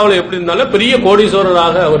மக்காவுல எப்படி இருந்தாலும் பெரிய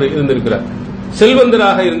கோடீஸ்வரராக அவர் இருந்திருக்கிறார்,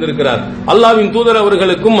 செல்வந்தராக இருந்திருக்கிறார். அல்லாஹ்வின் தூதர்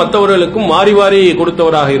அவர்களுக்கும் மற்றவர்களுக்கும் மாறி வாரி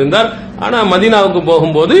கொடுத்தவராக இருந்தார். ஆனா மதீனாவுக்கு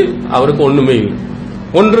போகும்போது அவருக்கு ஒண்ணுமே இல்லை.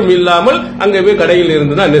 ஒன்றும் இல்லாமல் அங்கே போய் கடையில்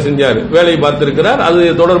இருந்துதான் என்ன செஞ்சார்? வேலை பார்த்திருக்கிறார். அது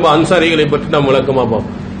தொடர்பு அன்சாரிகளை பற்றி நாம் விளக்கமா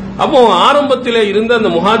பார்ப்போம். அப்போ ஆரம்பத்திலே இருந்த அந்த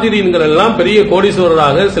முஹாஜிரீன்கள் எல்லாம் பெரிய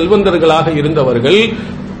கோடீஸ்வரராக செல்வந்தர்களாக இருந்தவர்கள்.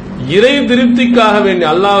 இறை திருப்திக்காக வேண்டி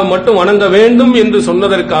அல்லாஹ் மட்டும் வணங்க வேண்டும் என்று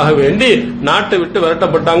சொன்னதற்காக வேண்டி நாட்டை விட்டு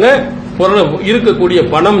விரட்டப்பட்டாங்க. இருக்கக்கூடிய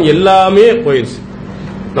பணம் எல்லாமே போயிடுச்சு.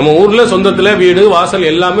 நம்ம ஊர்ல சொந்தத்துல வீடு வாசல்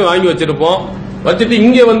எல்லாமே வாங்கி வச்சிருப்போம். வச்சுட்டு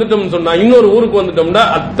இங்க வந்துட்டோம்னு சொன்னா, இன்னொரு ஊருக்கு வந்துட்டோம்னா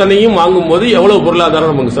அத்தனையும் வாங்கும் போது எவ்வளவு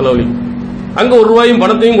பொருளாதாரம் நமக்கு செலவழிக்கும். அங்க ஒரு ரூபாயும்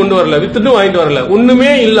பணத்தையும் கொண்டு வரல, வித்துட்டு வாங்கிட்டு வரல, ஒண்ணுமே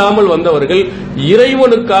இல்லாமல் வந்தவர்கள்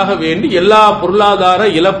இறைவனுக்காக வேண்டி எல்லா பொருளாதார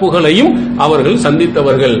இழப்புகளையும் அவர்கள்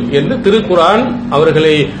சந்தித்தவர்கள் என்று திருக்குர்ஆன்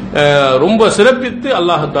அவர்களை ரொம்ப சிறப்பித்து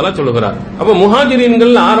அல்லாஹ் தஆலா சொல்கிறார். அப்ப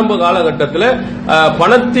முஹாஜிரீன்கள் ஆரம்ப காலகட்டத்தில்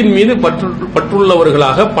பணத்தின் மீது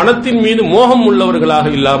பற்றுள்ளவர்களாக, பணத்தின் மீது மோகம்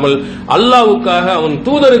உள்ளவர்களாக இல்லாமல் அல்லாஹ்வுக்காக அவன்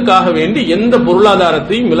தூதருக்காக வேண்டி எந்த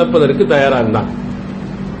பொருளாதாரத்தையும் இழப்பதற்கு தயாராக இருந்தான்.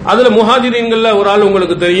 அதுல முஹாஜிரீன்கள்ல ஒரு ஆள்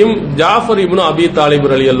உங்களுக்கு தெரியும், ஜாஃபர் இப்னு அபி தாலிப்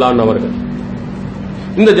ரலியல்லாஹு அன்ஹு அவர்கள்.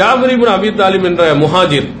 இந்த ஜாஃபர் இப்னு அபி தாலிப் என்ற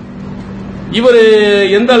முஹாஜிர், இவர்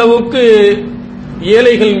எந்த அளவுக்கு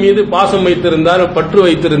ஏழைகள் மீது பாசம் வைத்திருந்தார், பற்று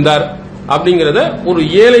வைத்திருந்தார் அப்படிங்கறத ஒரு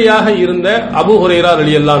ஏழையாக இருந்த அபூ ஹுரைரா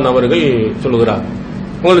ரலியல்லாஹு அன்ஹு அவர்கள் சொல்லுகிறார்.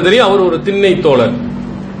 உங்களுக்கு தெரியும், அவர் ஒரு திண்ணை தோழர்.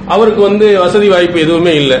 அவருக்கு வசதி வாய்ப்பு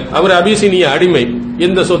எதுவுமே இல்லை. அவர் அபிசீனிய அடிமை,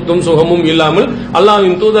 எந்த சொத்தும் சுகமும் இல்லாமல்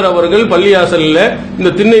அல்லாஹ்வின் தூதர் அவர்கள் பள்ளியாசல்ல இந்த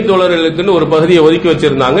திண்ணை தோழர்களுக்கு ஒரு பகுதியை ஒதுக்கி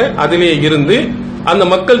வச்சிருந்தாங்க. அதிலே இருந்து அந்த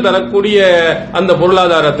மக்கள் தரக்கூடிய அந்த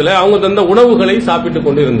பொருளாதாரத்தில் அவங்க தந்த உணவுகளை சாப்பிட்டுக்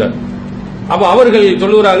கொண்டு இருந்தார். அப்ப அவர்கள்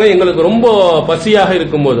சொல்லுகிறாங்க, எங்களுக்கு ரொம்ப பசியாக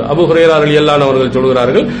இருக்கும்போது, அபூ ஹுரைரா ரலியல்லாஹு அன்ஹு அவர்கள்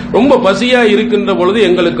சொல்கிறார்கள், ரொம்ப பசியா இருக்கின்ற பொழுது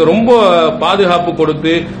எங்களுக்கு ரொம்ப பாதுகாப்பு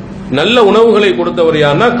கொடுத்து நல்ல உணவுகளை கொடுத்தவர்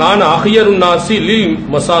யாருன்னா, கான அஹ்யருன் நாசி லில்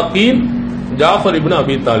மசாகீன் ஜாஃபர் இப்னு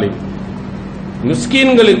அபி தாலிப்.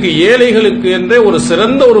 மிஸ்கீன்களுக்கு, ஏழைகளுக்கு என்ற ஒரு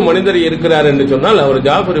சிறந்த ஒரு மனிதர் இருக்கிறார் என்று சொன்னால் அவர்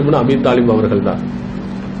ஜாஃபர் இப்னு அபி தாலிப் அவர்கள் தான்.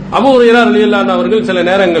 அபூ ஹுரைரா ரலியல்லாஹு அன்ஹு அவர்கள் சில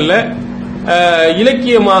நேரங்களில்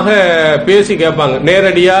இலக்கியமாக பேசி கேட்பாங்க.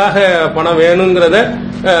 நேரடியாக பணம் வேணுங்கிறத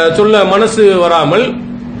சொல்ல மனசு வராமல்,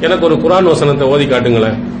 எனக்கு ஒரு குர்ஆன் வசனத்தை ஓதி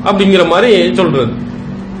காட்டுங்களேன் அப்படிங்கிற மாதிரி சொல்றது.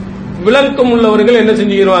 விளக்கம் உள்ளவர்கள் என்ன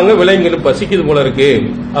செஞ்சுக்கிடுவாங்க, விலைங்கிட்டு பசிக்குது போல இருக்கு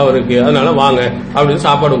அவருக்கு, அதனால வாங்க அப்படின்னு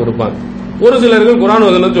சாப்பாடு கொடுப்பாங்க. ஒரு சிலர்கள் குர்ஆன்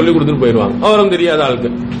வசனத்தை சொல்லி கொடுத்துட்டு போயிடுவாங்க, அவரும் தெரியாத ஆளுக்கு.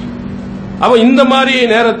 அப்ப இந்த மாதிரி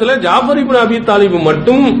நேரத்தில் ஜாஃபர் இப்னு அபி தாலிப்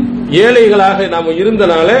மட்டும் ஏழைகளாக நாம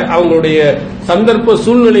இருந்தனால அவங்களுடைய சந்தர்ப்ப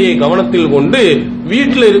சூழ்நிலையை கவனத்தில் கொண்டு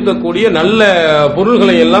வீட்டில் இருக்கக்கூடிய நல்ல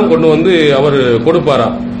பொருள்களை எல்லாம் கொண்டு அவர்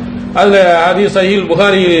கொடுப்பாராம். அதுல ஹதீஸ் சஹீஹ்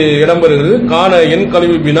புகாரியில் இடம்பெறுகிறது. கான என்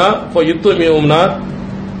கல்வி பினா யுத்துமியும்னா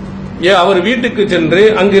அவர் வீட்டுக்கு சென்று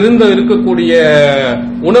அங்கிருந்து இருக்கக்கூடிய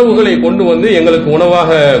உணவுகளை கொண்டு வந்து எங்களுக்கு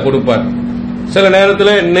உணவாக கொடுப்பார். சில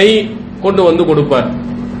நேரத்தில் நெய் கொண்டு வந்து கொடுப்பார்.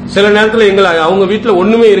 சில நேரத்தில் அவங்க வீட்டில்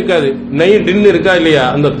ஒண்ணுமே இருக்காது, நெய் டின் இருக்கா இல்லையா,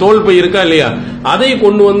 அந்த தோல் பை இருக்கா இல்லையா, அதை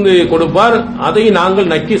கொண்டு வந்து கொடுப்பார். அதை நாங்கள்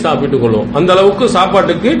நக்கி சாப்பிட்டுக் கொள்வோம். அந்த அளவுக்கு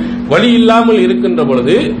சாப்பாட்டுக்கு வழி இல்லாமல் இருக்கின்ற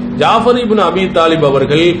பொழுது ஜாஃபர் இப்னு அபி தாலிப்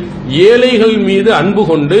அவர்கள் ஏழைகள் மீது அன்பு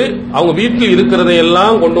கொண்டு அவங்க வீட்டில்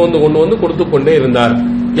இருக்கிறதையெல்லாம் கொண்டு வந்து கொடுத்து கொண்டே இருந்தார்.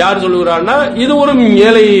 யார் சொல்லுகிறார்னா, இது ஒரு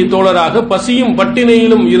ஏழை தோழராக பசியும்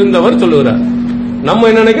பட்டினியிலும் இருந்தவர் சொல்லுகிறார். நம்ம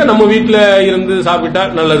என்ன நினைக்க, நம்ம வீட்டில் இருந்து சாப்பிட்டா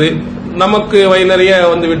நல்லது, நமக்கு வயிறு நிறைய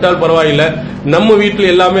வந்து விட்டால் பரவாயில்லை, நம்ம வீட்டில்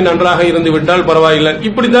எல்லாமே நன்றாக இருந்து விட்டால் பரவாயில்லை,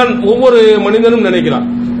 இப்படித்தான் ஒவ்வொரு மனிதனும் நினைக்கிறான்.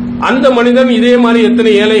 அந்த மனிதன் இதே மாதிரி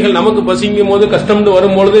எத்தனை ஏழைகள் நமக்கு பசிக்கும் போது கஷ்டம்னு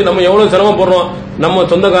வரும்பொழுது நம்ம எவ்வளவு சிரமப்படுறோம். நம்ம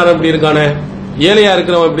சொந்தக்காரன் இப்படி இருக்கானே, ஏழையா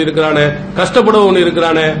இருக்கிறவன் இப்படி இருக்கிறானே, கஷ்டப்படுவன்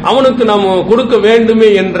இருக்கிறானே, அவனுக்கு நாம் கொடுக்க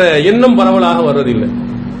வேண்டுமே என்ற எண்ணம் பரவலாக வர்றதில்லை.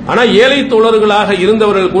 ஆனா ஏழை தோழர்களாக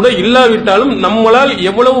இருந்தவர்கள் கூட இல்லாவிட்டாலும் நம்மளால்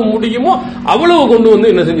எவ்வளவு முடியுமோ அவ்வளவு கொண்டு வந்து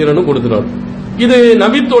என்ன செஞ்சிடணும், கொடுத்துடணும். இது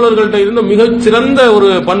நபி தோழர்கள்ட்ட இருந்த மிகச் சிறந்த ஒரு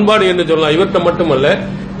பண்பாடு என்று சொல்லலாம். இவர்கிட்ட மட்டுமல்ல,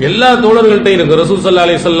 எல்லா தோழர்கள்ட்ட இருக்கு. ரசூல் ஸல்லல்லாஹு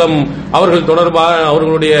அலைஹி வஸல்லம் அவர்கள் தொடர்பாக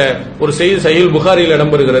அவர்களுடைய ஒரு செய்தி சஹீஹ் புகாரியில்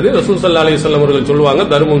இடம்பெறுகிறது. ரசூல் ஸல்லல்லாஹு அலைஹி வஸல்லம் அவர்கள் சொல்லுவாங்க,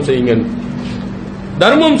 தர்மம் செய்யுங்க.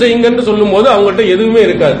 தர்மம் செய்யுங்கன்னு சொல்லும் போது அவங்கள்ட்ட எதுவுமே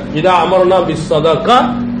இருக்காது. இதா அமர்னா பிஸ் சதகா,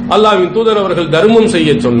 அல்லாஹ்வின் தூதர் அவர்கள் தர்மம்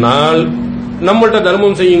செய்ய சொன்னால், நம்மள்ட்ட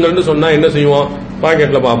தர்மம் செய்யுங்கன்னு சொன்னா என்ன செய்வோம்,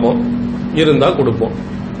 பாக்கெட்ல பார்ப்போம், இருந்தா கொடுப்போம்.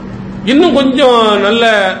 இன்னும் கொஞ்சம் நல்ல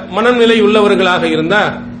மனநிலை உள்ளவர்களாக இருந்தா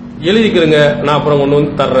எழுதிக்கிறங்க, நான் அப்புறம் கொண்டு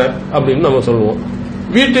வந்து தர்றேன் அப்படின்னு நம்ம சொல்லுவோம்.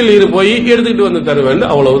 வீட்டில் போய் எடுத்துக்கிட்டு வந்து தருவேன்,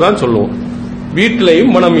 அவ்வளவுதான் சொல்லுவோம்.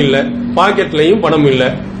 வீட்டிலையும் பணம் இல்லை, பாக்கெட்லையும் பணம் இல்லை,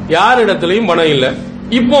 யாரிடத்திலையும் பணம் இல்லை.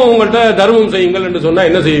 இப்போ உங்கள்கிட்ட தர்மம் செய்யுங்கள் என்று சொன்னா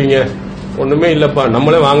என்ன செய்வீங்க, ஒண்ணுமே இல்லப்பா,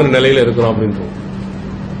 நம்மளே வாங்குற நிலையில இருக்கிறோம் அப்படின்னு.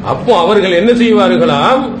 அப்போ அவர்கள் என்ன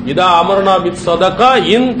செய்வார்களாம், இதா அமர்னா பித் சதகா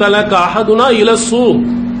இன் தலக அஹதுனா இல சூக்,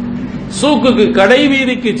 சூக்குக்கு கடை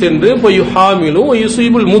வீதிக்கு சென்று யுஹாமிலு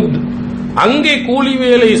யுஸீபுல் முத், அங்கே கூலி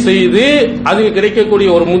வேலை செய்து அதில் கிடைக்கக்கூடிய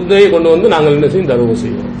ஒரு முத்தையை கொண்டு வந்து நாங்கள் என்ன செய்யும், தர்மம்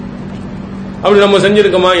செய்வோம். அப்படி நம்ம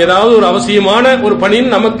செஞ்சிருக்கோமா? ஏதாவது ஒரு அவசியமான ஒரு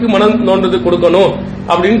பணின்னு நமக்கு மனம் தோன்றது கொடுக்கணும்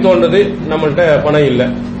அப்படின்னு தோன்றது, நம்மள்ட்ட பணம் இல்லை,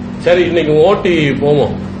 சரி இன்னைக்கு ஓட்டி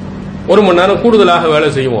போவோம், ஒரு மணி நேரம் கூடுதலாக வேலை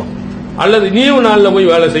செய்வோம், அல்லது லீவு நாளில்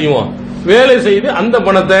போய் வேலை செய்வோம். வேலை செய்து அந்த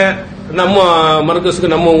பணத்தை நம்ம மர்கஸுக்கு,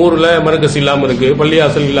 நம்ம ஊர்ல மர்கஸ் இல்லாம இருக்கு,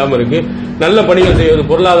 பள்ளியாசல் இல்லாம இருக்கு, நல்ல பணிகள் செய்வது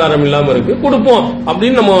பொருளாதாரம் இல்லாம இருக்கு, கொடுப்போம்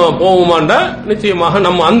அப்படின்னு நம்ம போவோமாண்டா நிச்சயமாக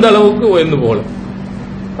நம்ம அந்த அளவுக்கு உயர்ந்து போகலாம்.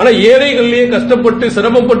 ஆனா ஏழைகளிலேயே கஷ்டப்பட்டு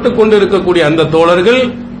சிரமப்பட்டு கொண்டு இருக்கக்கூடிய அந்த தோழர்கள்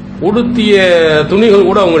உடுத்திய துணிகள்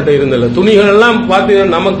கூட அவங்கள்ட்ட இருந்தல. துணிகள் எல்லாம்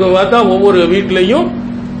பார்த்தீங்கன்னா நமக்கு பார்த்தா ஒவ்வொரு வீட்லையும்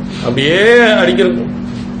அப்படியே அடிக்கிறோம்.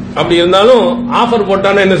 அப்படி இருந்தாலும் ஆஃபர்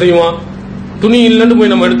போட்டானா என்ன செய்வான், துணி இல்லைன்னு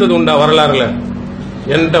போய் நம்ம எடுத்தது உண்டா வரலாறுல?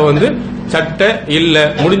 என்கிட்ட வந்து சட்டை இல்ல,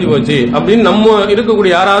 முடிஞ்சு போச்சு அப்படின்னு நம்ம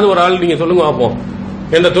இருக்கக்கூடிய யாராவது ஒரு ஆள் நீங்க சொல்லுங்க பார்ப்போம்,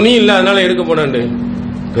 எந்த துணி இல்ல அதனால எடுக்க போனாண்டு.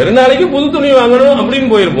 பெருநாளைக்கு புது துணி வாங்கணும் அப்படின்னு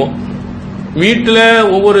போயிருப்போம். வீட்டுல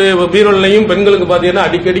ஒவ்வொரு பீரோலையும் பெண்களுக்கு பாத்தீங்கன்னா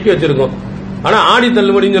அடிக்கடிக்கு வச்சிருக்கோம். ஆனா ஆடி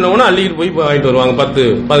தள்ளுபடின்னு சொன்னவங்கன்னா அள்ளிட்டு போய் வாங்கிட்டு வருவாங்க, 10,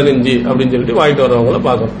 15 அப்படின்னு சொல்லிட்டு வாங்கிட்டு வரவங்கள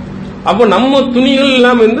பாக்கணும். அப்போ நம்ம துணிகள்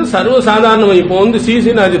எல்லாம் வந்து சர்வசாதாரணம். இப்போ வந்து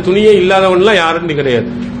சீசன் அது துணியே இல்லாதவன்லாம் யாருன்னு கிடையாது.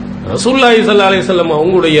 ரசூலுல்லாஹி ஸல்லல்லாஹு அலைஹி வஸல்லம்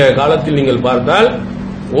அவங்களுடைய காலத்தில் நீங்கள் பார்த்தால்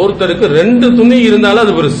ஒருத்தருக்கு 2 துணி இருந்தாலும்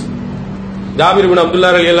அது பெருசு. ஜாபிர் இப்னு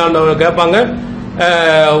அப்துல்லாஹ் ரலியல்லாஹு அன்ஹு கேட்பாங்க,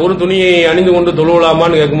 ஒரு துணியை அணிந்து கொண்டு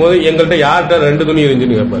தொழுவலாமான்னு கேட்கும்போது எங்கள்கிட்ட யார்கிட்ட 2 துணி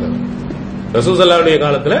இருந்துச்சுன்னு கேட்பாரு. ரசூல் ஸல்லல்லாஹு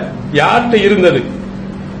காலத்துல யார்கிட்ட இருந்தது.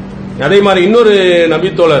 அதே மாதிரி இன்னொரு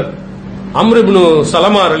நபித்தோழர் அம்ர் இப்னு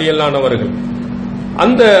சலமா ரலியல்லாஹு அன்ஹு அவர்கள்,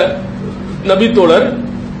 அந்த நபித்தோழர்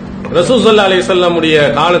ரசூல் ஸல்லல்லாஹு அலைஹி வஸல்லம் உடைய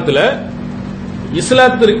காலத்துல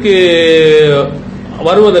இஸ்லாத்திற்கு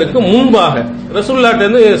வருவதற்கு முன்பாக ரசூலுல்லாஹ்ட்ட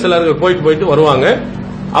இருந்து சிலர்கள் போயிட்டு வருவாங்க.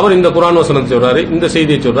 அவர் இந்த குர்ஆன் வசனத்தை சொல்றாரு, இந்த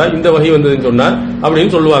செய்தியை சொல்றார், இந்த வஹி வந்ததுன்னு சொன்னார்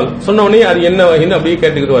அப்படின்னு சொல்லுவாங்க. சொன்ன உடனே அது என்ன வஹின்னு அப்படியே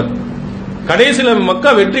கேட்டுக்கிடுவார். கடைசியில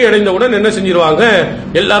மக்கா வெற்றி அடைந்தவுடன் என்ன செஞ்சிருவாங்க,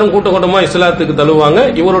 எல்லாரும் கூட்ட கூட்டமா இஸ்லாத்துக்கு தழுவாங்க.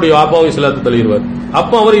 இவருடைய வாப்பாவும் இஸ்லாத்துக்கு தழுவிடுவார்.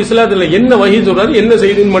 அப்போ அவர் இஸ்லாத்துல என்ன வஹி சொல்றாரு, என்ன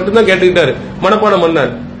செய்தின்னு மட்டும்தான் கேட்டுக்கிட்டாரு, மனப்பாடம்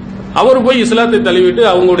பண்ணார். அவர் போய் இஸ்லாத்தை தழுவிட்டு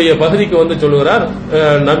அவங்களுடைய பகுதிக்கு வந்து சொல்லுகிறார்,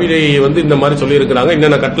 நபியை வந்து இந்த மாதிரி சொல்லி இருக்கிறாங்க,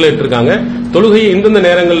 என்னென்ன கட்டளை இருக்காங்க, தொழுகையை இந்தந்த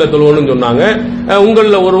நேரங்களில் தொழுவணும்னு சொன்னாங்க,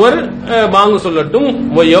 உங்கள ஒருவர் பாங்கு சொல்லட்டும்,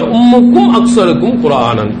 உம்முக்கும் அக்ஸருக்கும்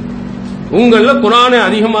குர்ஆனன், உங்கள குர்ஆனை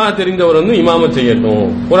அதிகமாக தெரிந்தவர் வந்து இமாமத் செய்யட்டும்.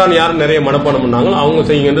 குர்ஆன் யாரும் நிறைய மனப்பாடம் பண்ணாங்களோ அவங்க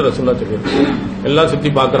செய்யுங்கன்னு ரசூலுல்லாஹ் சொல்லியிருக்காங்க. எல்லாம்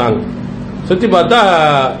சுத்தி பார்க்கறாங்க. சுத்தி பார்த்தா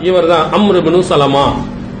இவர் தான் அம்ர் இப்னு சலமா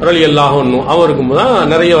ரலியல்லாஹு அன்ஹு, அவருக்கு தான்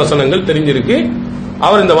நிறைய வசனங்கள் தெரிஞ்சிருக்கு.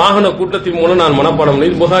 அவர் இந்த வாகன கூட்டத்தின் மூலம் நான் மனப்பாடம்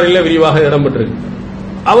பண்ணி புகாரில விரிவாக இடம்பெற்றிருக்கு.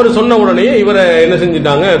 அவர் சொன்ன உடனே இவரை என்ன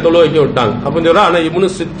செஞ்சிட்டாங்க, தொழு வைக்க விட்டாங்க. அப்ப சொல்ற ஆனா இப்னு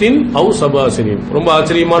சித்தின் அவு சபாசிரின், ரொம்ப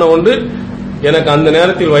ஆச்சரியமான ஒன்று, எனக்கு அந்த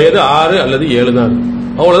நேரத்தில் வயது 6 அல்லது 7 தான்.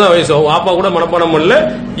 அவ்வளவுதான் வயசு. வாப்பா கூட மனப்பாடம் பண்ணல,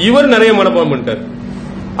 இவர் நிறைய மனப்பாடம் பண்ணிட்டார்.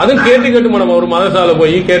 அதுவும் கேட்டு மனம், ஒரு மதசால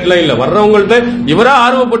போய் கேட்டுலாம் இல்ல, வர்றவங்கள்ட்ட இவரா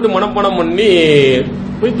ஆர்வப்பட்டு மனப்பாடம் பண்ணி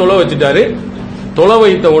போய் தொலை வச்சுட்டாரு. தொலை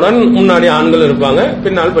வைத்தவுடன் முன்னாடி ஆண்கள் இருப்பாங்க,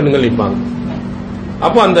 பின்னால் பெண்கள் இருப்பாங்க.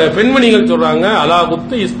 அப்ப அந்த பெண்மணிகள் சொல்றாங்க, அலா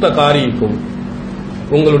குத்து இஸ்த காரிக்கும்,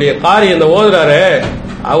 உங்களுடைய காரி அந்த ஓதுறாரு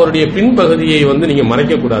அவருடைய பின்பகுதியை நீங்க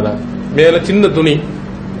மறைக்க கூடாதா? மேல சின்ன துணி,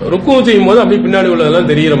 ருக்கு செய்யும் போது அப்படி பின்னாடி உள்ளதெல்லாம்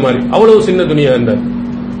தெரிகிற மாதிரி அவ்வளவு சின்ன துணியா இருந்தார்.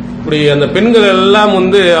 இப்படி அந்த பெண்கள் எல்லாம்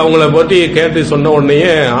அவங்கள பற்றி கேட்டு சொன்ன உடனே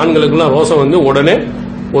ஆண்களுக்கெல்லாம் ரோசம் உடனே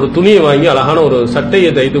ஒரு துணியை வாங்கி அழகான ஒரு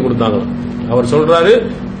சட்டையை தைத்து கொடுத்தாங்க. அவர் சொல்றாரு,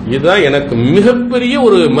 இதுதான் எனக்கு மிகப்பெரிய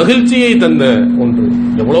ஒரு மகிழ்ச்சியை தந்த ஒன்று.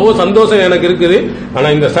 எவ்வளவோ சந்தோஷம் எனக்கு இருக்குது, ஆனா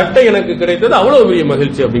இந்த சட்டை எனக்கு கிடைத்தது அவ்வளவு பெரிய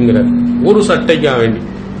மகிழ்ச்சி அப்படிங்கிற ஒரு சட்டைக்காக வேண்டி.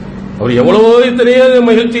 அவர் எவ்வளவோ இத்தனையோ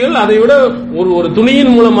மகிழ்ச்சிகள், அதை விட ஒரு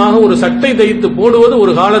துணியின் மூலமாக ஒரு சட்டை தைத்து போடுவது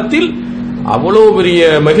ஒரு காலத்தில் அவ்வளவு பெரிய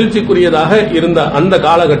மகிழ்ச்சிக்குரியதாக இருந்த அந்த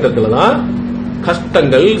காலகட்டத்தில் தான்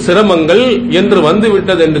கஷ்டங்கள் சிரமங்கள் என்று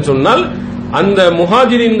வந்துவிட்டது என்று சொன்னால், அந்த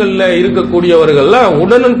முஹாஜிரின்கள்ல இருக்கக்கூடியவர்கள்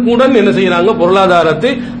உடனுக்குடன் என்ன செய்யறாங்க,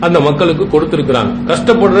 பொருளாதாரத்தை அந்த மக்களுக்கு கொடுத்திருக்கிறாங்க.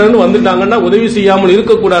 கஷ்டப்படுறேன்னு வந்துட்டாங்கன்னா உதவி செய்யாமல்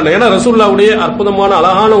இருக்கக்கூடாது. ஏன்னா ரசூலுல்லாஹ்வுடைய அற்புதமான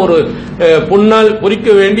அழகான ஒரு பொன்னால் பொறிக்க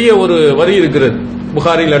வேண்டிய ஒரு வரி இருக்கிறது,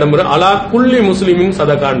 புகாரில் இடம்பெற, அலா குல்லி முஸ்லிமின்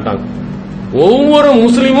சதகான்ட்டாங்க. ஒவ்வொரு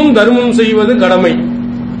முஸ்லிமும் தர்மம் செய்வது கடமை.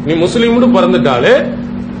 நீ முஸ்லிம்னு பிறந்துட்டாலே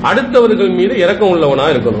அடுத்தவர்கள் மீது இரக்கம் உள்ளவனா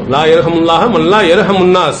இருக்கணும். லா இரஹமுல்லாஹ மல்லா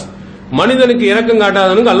இரஹமுன்னாஸ், மனிதனுக்கு இரக்கம்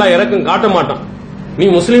காட்டாதவனுக்கு அல்லாஹ் இரக்கம் காட்ட மாட்டான். நீ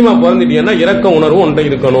முஸ்லீமா பிறந்துட்டீங்கன்னா இரக்க உணர்வு உன்கிட்ட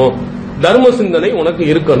இருக்கணும், தர்ம சிந்தனை உனக்கு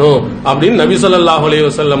இருக்கணும் அப்படின்னு நபி ஸல்லல்லாஹு அலைஹி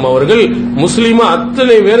வஸல்லம் அவர்கள் முஸ்லீமா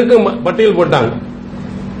அத்தனை பேருக்கு பட்டியல் போட்டாங்க.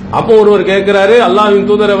 அப்போ ஒருவர் கேட்கிறாரு, அல்லாஹ்வின்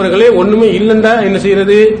தூதர் அவர்களே ஒண்ணுமே இல்லண்டா என்ன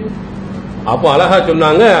செய்யறது? அப்போ அழகா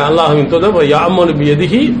சொன்னாங்க, அல்லாஹ்வின் தூதர் யாமனு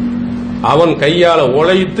பியதிஹி, அவன் கையால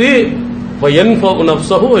உழைத்து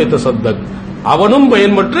அவனும்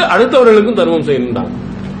பயன்பெற்று அடுத்தவர்களுக்கும் தர்மம் செய்யணும்.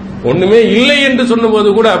 ஒண்ணுமே இல்லை என்று சொன்னபோது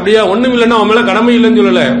கூட அப்படியா, ஒண்ணும் இல்லைன்னா அவன் மேல கடமை இல்லைன்னு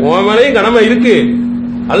சொல்லல, உன் மேலேயும் கடமை இருக்கு.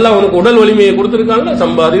 அல்லாஹ் உனக்கு உடல் வலிமையை கொடுத்திருக்காங்க,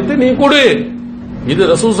 சம்பாதித்து நீ கொடு. இது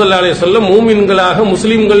ரசூல் ஸல்லல்லாஹு அலைஹி வஸல்லம் மூமின்களாக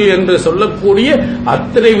முஸ்லிம்கள் என்று சொல்லக்கூடிய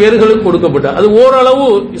அத்தனை பேர்களுக்கு கொடுக்கப்பட்ட, அது ஓரளவு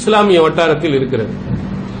இஸ்லாமிய வட்டாரத்தில் இருக்கிறது.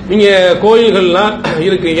 நீங்க கோயில்கள்லாம்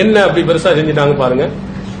இருக்கு, என்ன அப்படி பெருசா செஞ்சுட்டாங்க பாருங்க,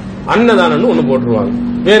 அன்னதானம் ஒண்ணு போட்டுருவாங்க.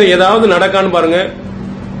 வேற ஏதாவது நடக்கான்னு பாருங்க,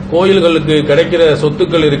 கோயில்களுக்கு கிடைக்கிற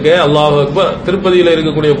சொத்துக்கள் இருக்கு, அல்லாஹ் அக்பர், திருப்பதியில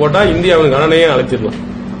இருக்கக்கூடிய போட்டா இந்தியாவின் கடனையே அழைச்சிடலாம்.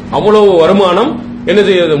 அவ்வளவு வருமானம் என்ன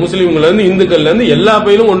செய்யறது, முஸ்லீம்கள் இருந்து இந்துக்கள்ல இருந்து எல்லா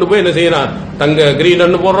பயிலும் கொண்டு போய் என்ன செய்யறான், தங்க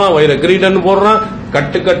கிரீடன்னு போடுறான், வைர கிரீடன்னு போடுறான்,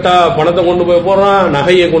 கட்டுக்கட்டா பணத்தை கொண்டு போய் போடுறான்,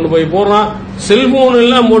 நகையை கொண்டு போய் போடுறான், செல்போன்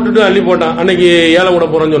எல்லாம் போட்டுட்டு அள்ளி போட்டான். அன்னைக்கு ஏழை விட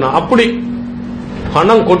போறேன்னு சொன்னான். அப்படி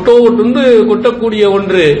பணம் கொட்டக்கூடிய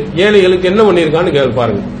ஒன்று ஏழைகளுக்கு என்ன பண்ணிருக்கான்னு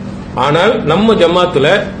கேட்பாருங்க. ஆனால் நம்ம ஜமாத்துல,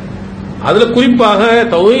 அதுல குறிப்பாக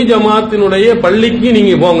தௌஹீத் ஜமாத்தினுடைய பள்ளிக்கு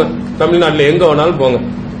நீங்க போங்க, தமிழ்நாட்டில் எங்க வேணாலும் போங்க,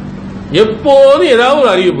 எப்போதும் ஏதாவது ஒரு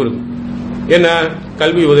அறிவிப்பு இருக்கு. என்ன,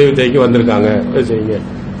 கல்வி உதவித்தொகைக்கு வந்திருக்காங்க செய்யுங்க,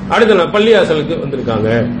 அடுத்த பள்ளியாசலுக்கு வந்திருக்காங்க,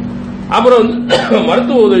 அப்புறம்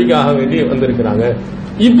மருத்துவ உதவிக்காக வேண்டி வந்திருக்கிறாங்க.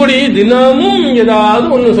 இப்படி தினமும் ஏதாவது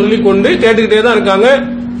ஒன்னு சொல்லிக்கொண்டு கேட்டுக்கிட்டே தான் இருக்காங்க,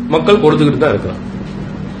 மக்கள் கொடுத்துக்கிட்டு தான் இருக்கிறாங்க.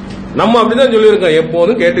 நம்ம அப்படிதான் சொல்லியிருக்கோம்,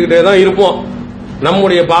 எப்போதும் கேட்டுக்கிட்டே தான் இருப்போம்.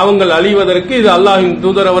 நம்முடைய பாவங்கள் அழிவதற்கு இது அல்லாஹ்வின்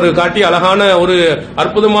தூதர் அவர்கள் காட்டி அழகான ஒரு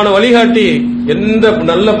அற்புதமான வழிகாட்டி. எந்த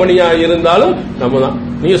நல்ல பணியா இருந்தாலும் நம்ம தான்.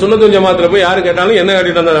 நீங்க சுன்னத்துல் ஜமாத்துல போய் யாரு கேட்டாலும் என்ன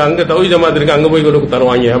காட்டிட்டு வந்தாரு, அங்க தௌஹீத் ஜமாத் இருக்கு, அங்க போய்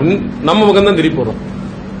தருவாங்க அப்படின்னு நம்ம பக்கம் தான் திருப்பி போறோம்.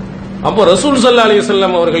 அப்போ ரசூல் ஸல்லல்லாஹு அலைஹி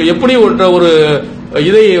வஸல்லம் அவர்கள் எப்படி ஒரு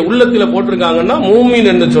இதை உள்ளத்துல போட்டிருக்காங்கன்னா,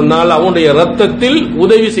 மூமின் என்று சொன்னால் அவனுடைய ரத்தத்தில்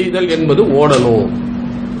உதவி செய்தல் என்பது ஓடணும்,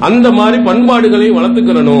 அந்த மாதிரி பண்பாடுகளை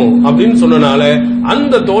வளர்த்துக்கிறணும் அப்படின்னு சொன்னனால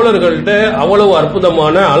அந்த தோழர்கள்ட்ட அவ்வளவு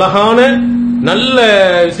அற்புதமான அழகான நல்ல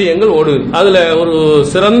விஷயங்கள் ஓடுது. அதுல ஒரு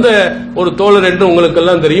சிறந்த ஒரு தோழர் என்று உங்களுக்கு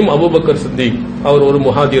எல்லாம் தெரியும், அபூபக்கர் சித்திக். அவர் ஒரு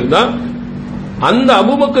முஹாஜிர் தான். அந்த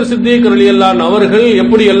அபூபக்கர் சித்திக் ரலியல்லாஹு அவர்கள்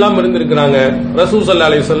எப்படி எல்லாம் இருந்திருக்கிறாங்க, ரசூல்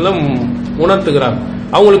ஸல்லல்லாஹு அலைஹி வஸல்லம் உணர்த்துகிறார்.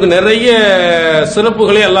 அவங்களுக்கு நிறைய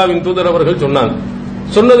சிறப்புகளை அல்லாஹ்வின் தூதர் அவர்கள் சொன்னாங்க.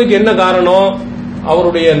 சொன்னதுக்கு என்ன காரணம்,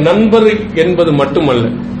 அவருடைய நண்பர் என்பது மட்டுமல்ல,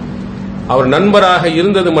 அவர் நண்பராக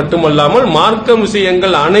இருந்தது மட்டுமல்லாமல் மார்க்க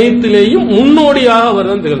விஷயங்கள் அனைத்திலேயும் முன்னோடியாக அவர்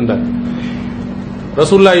தான் திகழ்ந்தார்.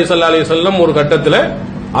 ரசூலுல்லாஹி ஸல்லல்லாஹு அலைஹி வஸல்லம் ஒரு கட்டத்தில்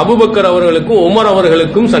அபூபக்கர் அவர்களுக்கும் உமர்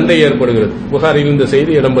அவர்களுக்கும் சண்டை ஏற்படுகிறது. புகாரில் இந்த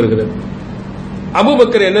செய்தி இடம்பெறுகிறது.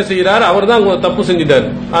 அபூபக்கர் என்ன செய்யறார், அவர் தான் தப்பு செஞ்சிட்டார்,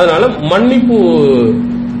 அதனால மன்னிப்பு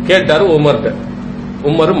கேட்டாரு உமர்கிட்ட.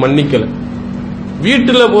 உமர் மன்னிக்கல.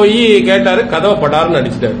 வீட்டுல போய் கேட்டாரு, கதவை படார்னு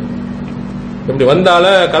அடிச்சிட்டாரு. இப்படி வந்தால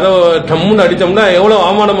கதவை டம்முன்னு அடிச்சோம்னா எவ்வளவு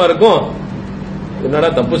அவமானமா இருக்கும். என்னடா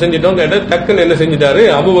தப்பு செஞ்சிட்டோம் கேட்ட, டக்குன்னு என்ன செஞ்சிட்டாரு,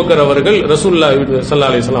 அபூபக்கர் அவர்கள் ரசூலுல்லாஹி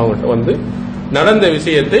ஸல்லல்லாஹு அலைஹி வஸல்லம் அவங்கள்ட்ட வந்து நடந்த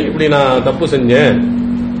விஷயத்தை இப்படி நான் தப்பு செஞ்சேன்,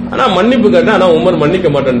 ஆனா மன்னிப்பு கேட்டேன், ஆனா உமர் மன்னிக்க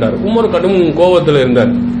மாட்டேன்டார். உமர் கடும் கோபத்தில்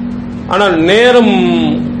இருந்தார். ஆனால் நேரம்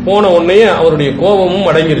போன உடனே அவருடைய கோபமும்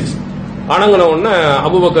அடங்கிருச்சு. அடங்கின உடனே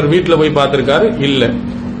அபூபக்கர் வீட்டுல போய் பார்த்திருக்காரு, இல்ல.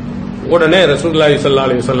 உடனே ரசூலுல்லாஹி ஸல்லல்லாஹு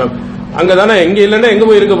அலைஹி வஸல்லம் அங்கதானே, எங்க இல்லன்னா எங்க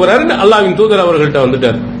போய் இருக்க போறாரு, அல்லாஹ்வின் தூதர் அவர்கள்ட்ட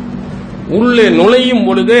வந்துட்டார். உள்ளே நுழையும்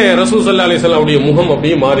பொழுதே ரசூல் ஸல்லல்லாஹு அலைஹி வஸல்லம் உடைய முகம்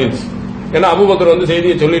அப்படியே மாறிடுச்சு. ஏன்னா அபூபக்கர் வந்து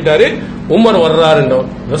செய்தியை சொல்லிட்டாரு, உமர் வர்றாருன்றோம்.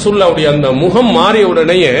 ரசூலுல்லாஹ்வுடைய அந்த முகம் மாறிய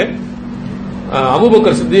உடனேயே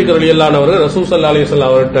அபூபக்கர் சித்திக் ரலியல்லாஹு அவர்கள் ரசூல் ஸல்லல்லாஹு அலைஹி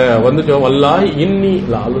வஸல்லம் அவர்கிட்ட வந்துட்டு, வல்லாஹி இன்னி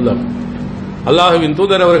லஅல்லம், அல்லாஹ்வின்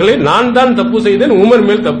தூதர் அவர்களே, நான் தான் தப்பு செய்தேன், உமர்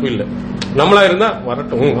மேல் தப்பு இல்லை. நம்மளா இருந்தா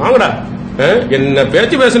வரட்டும், வாங்கடா, என்ன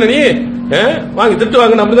பேச்சு பேசுன நீ, வாங்கி திட்டு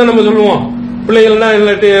வாங்க, அப்படிதான் நம்ம சொல்லுவோம். பிள்ளைகள்னா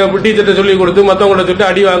டீச்சர்ட்ட சொல்லி கொடுத்து மத்தவங்கள சொல்லிட்டு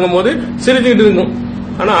அடி வாங்கும் போது சிரிச்சுக்கிட்டு இருக்கும்.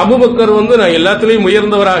 ஆனா அபூபக்கர் வந்து நான் எல்லாத்திலையும்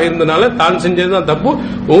உயர்ந்தவராக இருந்தனால தான் செஞ்சதுதான் தப்பு,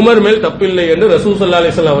 உமர் மேல் தப்பு இல்லை என்று ரசூல் ஸல்லல்லாஹு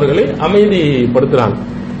அலைஹி வஸல்லம் அவர்களை அமைதிப்படுத்துறாங்க.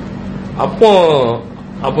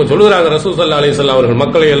 அப்போ சொல்லுறாங்க ரசூல் ஸல்லல்லாஹு அலைஹி வஸல்லம் அவர்கள்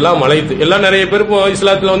மக்களை எல்லாம் அழைத்து, எல்லாம் நிறைய பேர் இப்போ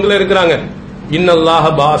இஸ்லாத்துல வந்து இருக்கிறாங்க. இன்னல்லாஹ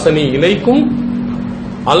பாசனி இலைக்கும்,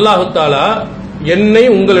 அல்லாஹு தஆலா என்னை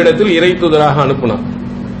உங்களிடத்தில் இறை தூதராக அனுப்புனான்.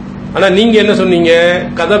 ஆனா நீங்க என்ன சொன்னீங்க,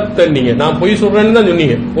 கதப்தன்னீங்க, நான் பொய் சொல்றேன்னு தான்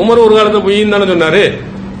சொன்னீங்க. உமர் ஒரு காலத்தை பொய்ன்னு தானே சொன்னாரு,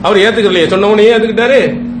 அவர் ஏத்துக்கலையே, சொன்னவனே ஏத்துக்கிட்டாரு.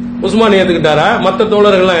 உஸ்மான் ஏத்துக்கிட்டாரா, மத்த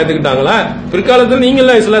தோழர்கள் ஏத்துக்கிட்டாங்களா? பிற்காலத்தில் நீங்க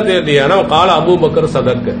எல்லாம் இஸ்லாத்தை ஏற்றிய. ஆனா கால அபூபக்கர்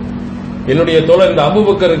சதக்க, என்னுடைய தோழர் இந்த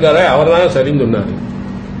அபூபக்கர் இருக்காரு, அவர் தான் சரின்னு சொன்னாரு.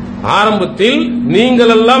 ஆரம்பத்தில்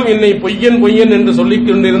நீங்கள் எல்லாம் என்னை பொய்யன் பொய்யன் என்று சொல்லிக்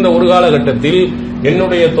கொண்டிருந்த ஒரு காலகட்டத்தில்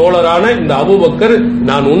என்னுடைய தோழரான இந்த அபூபக்கர்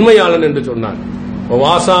நான் உண்மையாளன் என்று சொன்னார்.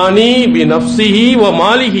 வாசானி பி நஃப்ஸிஹி வ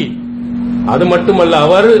மாலிஹி, அது மட்டுமல்ல,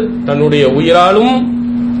 அவர் தன்னுடைய உயிராலும்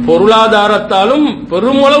பொருளாதாரத்தாலும்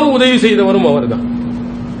பெருமளவு உதவி செய்தவரும் அவர்தான்.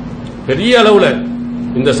 பெரிய அளவுல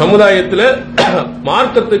இந்த சமுதாயத்தில்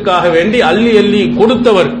மார்க்கத்துக்காக வேண்டி அள்ளி அள்ளி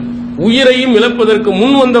கொடுத்தவர், உயிரையும் இழப்பதற்கு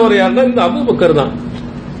முன் வந்தவர் யாருன்னா இந்த அபூபக்கர் தான்.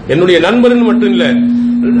 என்னுடைய நண்பன் மட்டும் இல்ல,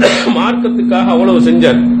 மார்க்கத்துக்காக அவ்வளவு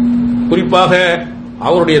செஞ்சார். குறிப்பாக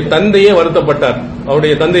அவருடைய தந்தையே வருத்தப்பட்டார்.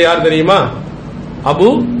 அவருடைய தந்தை யார் தெரியுமா, அபு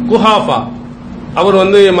குஹாஃபா. அவர்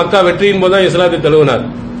வந்து மக்கா வெற்றியின் போது தான் இஸ்லாத்தை தழுவினார்.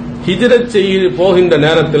 ஹிஜ்ரத் செய்து போகின்ற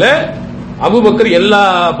நேரத்தில் அபூபக்கர் எல்லா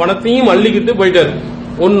பணத்தையும் அள்ளிக்கிட்டு போயிட்டார்,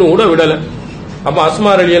 ஒன்னு கூட விடல. அப்ப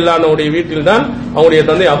அஸ்மா ரலியல்லாஹு வீட்டில் தான் அவருடைய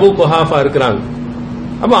தந்தை அபு குஹாஃபா இருக்கிறாங்க.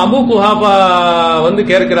 அப்ப அபு குஹாஃபா வந்து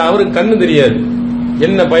கேட்கிறார், அவருக்கு கண்ணு தெரியாது,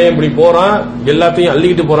 என்ன பையன் இப்படி போறான், எல்லாத்தையும்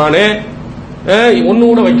அள்ளிக்கிட்டு போறானே, ஒன்னு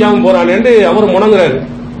கூட வைக்காம போறானேன்னு அவர் முணங்குறாரு,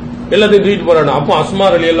 எல்லாத்தையும் தூக்கிட்டு போறானு. அப்போ அஸ்மா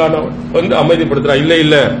ரலியல்லாஹு வந்து அமைதிப்படுத்துறா, இல்ல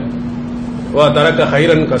இல்ல, தரக்க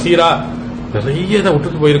ஹைரன் கசீரா, நிறைய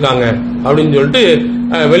விட்டுட்டு போயிருக்காங்க அப்படின்னு சொல்லிட்டு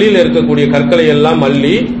வெளியில இருக்கக்கூடிய கற்களை எல்லாம்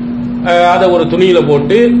அள்ளி அதை ஒரு துணியில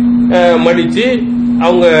போட்டு மடிச்சு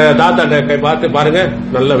அவங்க தாத்தாட்ட பார்த்து, பாருங்க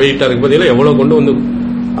நல்ல வெயிட்டா இருக்கு பார்த்தீங்களா, எவ்வளவு கொண்டு வந்து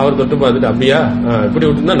அவர் தொட்டு பார்த்துட்டு, அப்படியா இப்படி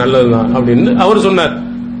விட்டுருந்தா நல்லதுதான் அப்படின்னு அவர் சொன்னார்.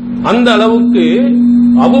 அந்த அளவுக்கு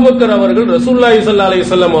அபூபக்கர் அவர்கள் ரசூலுல்லாஹி ஸல்லல்லாஹு அலைஹி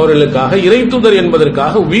வஸல்லம் அவர்களுக்காக இறைத்தூதர்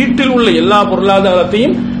என்பதற்காக வீட்டில் உள்ள எல்லா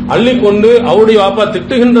பொருளாதாரத்தையும் அள்ளிக்கொண்டு அவருடைய வாப்பா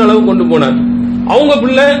திட்டுகின்ற அளவு கொண்டு போனார். அவங்க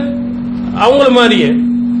பிள்ளை அவங்கள மாதிரியே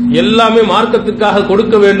எல்லாமே மார்க்கத்துக்காக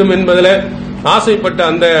கொடுக்க வேண்டும் என்பதில் ஆசைப்பட்ட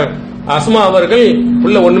அந்த அஸ்மா அவர்கள்,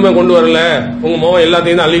 பிள்ளை ஒண்ணுமே கொண்டு வரல, உங்க மகன்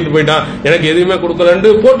எல்லாத்தையும் தான் அள்ளிட்டு போயிட்டான், எனக்கு எதுவுமே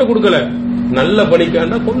கொடுக்கலன்னு போட்டு கொடுக்கல, நல்ல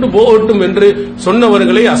பணிக்காண்டா கொண்டு போகட்டும் என்று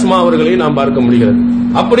சொன்னவர்களை அஸ்மா அவர்களை நாம் பார்க்க முடிகிறது.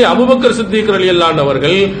 அப்படி அபூபக்கர் சித்திக் ரலியல்லாஹு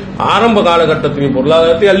அவர்கள் ஆரம்ப காலகட்டத்தின்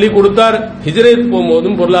பொருளாதாரத்தை அள்ளி கொடுத்தார், ஹிஜ்ரத்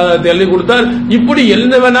போகும்போதும் பொருளாதாரத்தை அள்ளி கொடுத்தார். இப்படி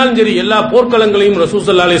என்ன வேணாலும் சரி எல்லா போர்க்களங்களையும் ரசூல்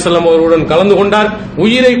ஸல்லல்லாஹு அலைஹி வஸல்லம் அவர்களுடன் கலந்து கொண்டார்,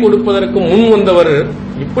 உயிரை கொடுப்பதற்கு முன் வந்தவர்.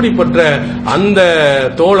 இப்படிப்பட்ட அந்த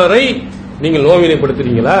தோழரை நீங்கள்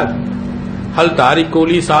நோவினைப்படுத்துறீங்களா? ஹல்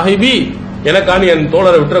தாரிகூலி சாஹிபி, எனக்கான என்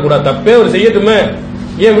தோழரை விட்டுறக்கூடாது, தப்பே அவர் செய்யட்டுமே,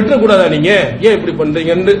 ஏன் விட்டுறக்கூடாதா, நீங்க ஏன் இப்படி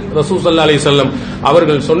பண்றீங்க என்று ரசூல் ஸல்லல்லாஹு அலைஹி வஸல்லம்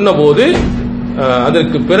அவர்கள் சொன்ன போது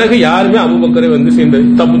அதற்கு பிறகு யாருமே அபூபக்கரை வந்து சேர்ந்து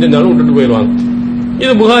தப்பு செஞ்சாலும் விட்டுட்டு போயிடுவாங்க.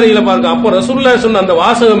 இது புகாரியில பார்க்க. அப்ப ரசூலுல்லாஹி சொன்ன அந்த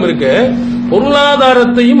வாசகம் இருக்கு,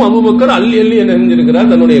 பொருளாதாரத்தையும் அபூபக்கர் அள்ளி அள்ளி என்ன செஞ்சிருக்கிறார்,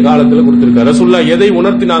 தன்னுடைய காலத்தில் கொடுத்திருக்கார். ரசூலுல்லாஹ் எதை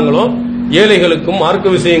உணர்த்தினாங்களோ, ஏழைகளுக்கும்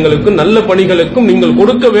மார்க்க விஷயங்களுக்கும் நல்ல பணிகளுக்கும் நீங்கள்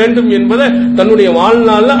கொடுக்க வேண்டும் என்பதை தன்னுடைய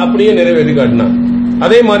வாழ்நாள்ல அப்படியே நிறைவேற்றி காட்டினார்.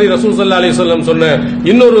 அதே மாதிரி ரசூல் ஸல்லல்லாஹு அலைஹி வஸல்லம் சொன்ன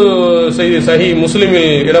இன்னொரு செய்தி சஹீஹ் முஸ்லிமில்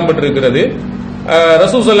இடம்பெற்றிருக்கிறது.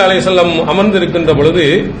 ரசூல் ஸல்லல்லாஹு அலைஹி வஸல்லம் அமர்ந்திருக்கின்ற பொழுது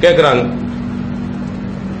கேட்கிறாங்க,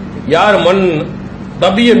 யார் மன்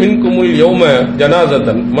தபிய மின்குமுல் யௌம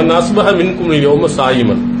ஜனாசத்தன் மன் அஸ்பஹ மின்குமுல் யௌம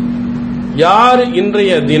சாயிமன், யார்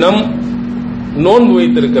இன்றைய தினம் நோன்பு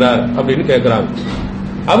வைத்திருக்கிறார் அப்படின்னு கேட்கிறாங்க.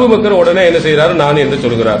 அபூபக்கர் உடனே என்ன செய்யறாரு, நான் என்று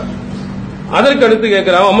சொல்கிறார். அதற்கு அடுத்து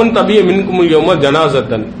கேட்கிறார், அமன் தபிய மின்குமுல் யௌம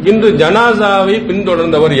ஜனாசத்தன், இன்று ஜனாசாவை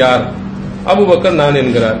பின்தொடர்ந்தவர் யார்? அபூபக்கர் நான்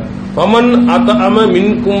என்கிறார். அமன் அத்அம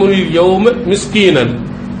மின்குமுல் யௌம மிஸ்கீனன்,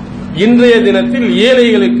 இன்றைய தினத்தில்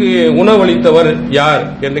ஏழைகளுக்கு உணவளித்தவர் யார்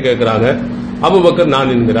என்று கேட்கிறாங்க. அபூபக்கர்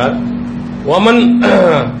நான் என்கிறார்.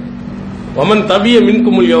 ஒமன் தபிய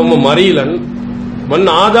மின்குமுல் யௌம மரீலன் மன்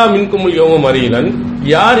ஆதா மின்குமுல் யௌம மரீலன்,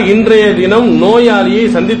 யார் இன்றைய தினம் நோயாளியை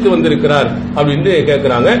சந்தித்து வந்திருக்கிறார் அப்படின்னு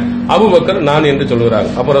கேட்கிறாங்க. அபூபக்கர் நான் என்று சொல்கிறார்.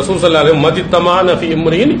 அப்ப ரசூல் ஸல்லல்லாஹு அலைஹி வஸல்லம் மஜித்தமான ஃபீ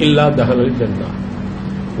இம்ரின் இல்லா தஹலல் ஜன்னah,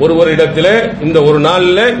 ஒருவரிடத்துல இந்த ஒரு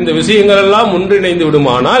நாள்ல இந்த விஷயங்கள் எல்லாம் ஒன்றிணைந்து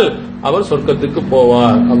விடுமானால் அவர் சொர்க்கத்துக்கு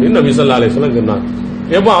போவார் அப்படின்னு நபி ஸல்லல்லாஹு அலைஹி வஸல்லம் சொன்னார்.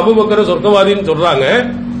 எப்ப அபூபக்கர் சொர்க்கவாதின்னு சொல்றாங்க,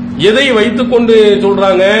 எதை வைத்துக் கொண்டு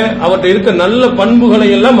சொல்றாங்க? அவர்கிட்ட இருக்க நல்ல பண்புகளை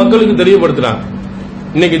எல்லாம் மக்களுக்கு தெரியப்படுத்துறாங்க.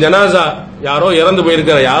 இன்னைக்கு ஜனாசா யாரோ இறந்து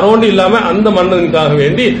போயிருக்கிற யாரோன்னு இல்லாம அந்த மன்னனுக்காக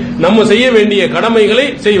வேண்டி நம்ம செய்ய வேண்டிய கடமைகளை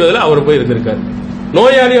செய்வதில் அவர் போய் இருந்திருக்காரு.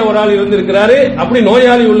 நோயாளி அவரால் இருந்திருக்கிறாரு. அப்படி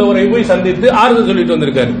நோயாளி உள்ளவரை போய் சந்தித்து ஆறுதல் சொல்லிட்டு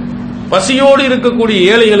வந்திருக்காரு. பசியோடு இருக்கக்கூடிய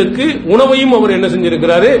ஏழைகளுக்கு உணவையும் அவர் என்ன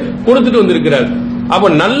செஞ்சிருக்கிறாரு? கொடுத்துட்டு வந்திருக்கிறார். அப்ப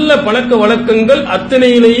நல்ல பழக்க வழக்கங்கள்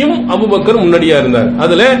அத்தனையிலையும் அபூபக்கர் முன்னடியா இருந்தார்.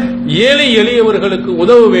 அதுல ஏழை எளியவர்களுக்கு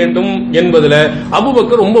உதவ வேண்டும் என்பதுல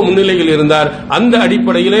அபூபக்கர் ரொம்ப முன்னிலையில் இருந்தார். அந்த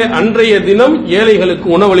அடிப்படையிலே அன்றைய தினம் ஏழைகளுக்கு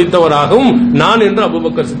உணவளித்தவராகவும் நான் என்று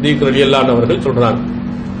அபூபக்கர் சித்திக் ரலியல்லாஹு அன்ஹு அவர்கள் சொல்றாங்க.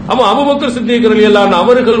 அப்ப அபூபக்கர் சித்திக் ரலியல்லாஹு அன்ஹு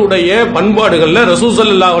அவர்களுடைய பண்பாடுகள்ல ரசூல்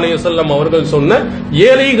ஸல்லல்லாஹு அலைஹி வஸல்லம் அவர்கள் சொன்ன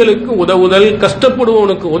ஏழைகளுக்கு உதவுதல்,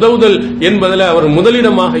 கஷ்டப்படுபவனுக்கு உதவுதல் என்பதில் அவர்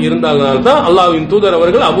முதலிடமாக இருந்தால்தான் அல்லாஹ்வின் தூதர்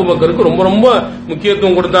அவர்கள் அபூபக்கருக்கு ரொம்ப ரொம்ப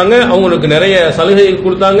முக்கியத்துவம் கொடுத்தாங்க. அவங்களுக்கு நிறைய சலுகைகள்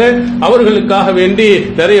கொடுத்தாங்க. அவர்களுக்காக வேண்டி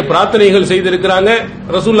நிறைய பிரார்த்தனைகள் செய்திருக்கிறாங்க.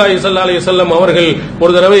 ரசூலுல்லாஹி ஸல்லல்லாஹு அலைஹி வஸல்லம் அவர்கள்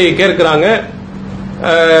ஒரு தடவை கேட்கிறாங்க,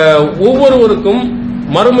 ஒவ்வொருவருக்கும்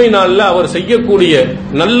மறுமை நாளில் அவர் செய்யக்கூடிய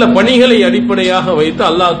நல்ல பணிகளை அடிப்படையாக வைத்து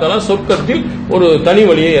அல்லாஹ் தஆலா சொர்க்கத்தில் ஒரு தனி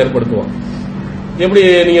வழியை ஏற்படுத்துவான். எப்படி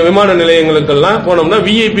நீங்க விமான நிலையங்களுக்கெல்லாம் போனோம்னா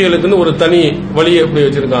விஐபிகளுக்குன்னு ஒரு தனி வழியை எப்படி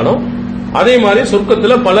வச்சிருக்கானோ அதே மாதிரி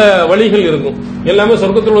சொர்க்கத்துல பல வழிகள் இருக்கும். எல்லாமே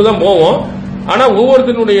சொர்க்கத்துல தான் போவோம். ஆனா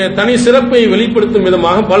ஒவ்வொருத்தனுடைய தனி சிறப்பை வெளிப்படுத்தும்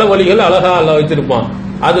விதமாக பல வழிகள் அழகா அல்லாஹ் வச்சிருப்பான்.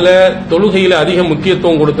 அதுல தொழுகையில அதிக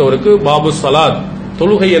முக்கியத்துவம் கொடுத்தவருக்கு பாபு சலாத்,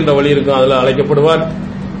 தொழுகை என்ற வழி இருக்கும், அதுல அழைக்கப்படுவார்.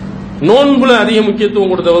 நோன்புல அதிக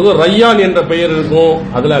முக்கியத்துவம் கொடுத்தவர்கள் ரய்யான் என்ற பெயர் இருக்கும்,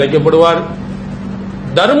 அதில் அழைக்கப்படுவார்.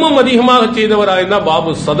 தர்மம் அதிகமாக செய்தவராயிருந்தா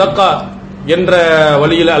பாபு சதக்கா என்ற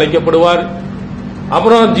வழியில் அழைக்கப்படுவார்.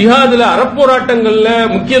 அப்புறம் ஜிஹாதுல அறப்போராட்டங்கள்ல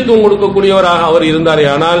முக்கியத்துவம் கொடுக்கக்கூடியவராக அவர் இருந்தாரே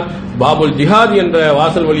ஆனால் பாபுல் ஜிஹாத் என்ற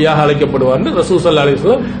வாசல் வழியாக அழைக்கப்படுவார். ரசூல் ஸல்லல்லாஹு அலைஹி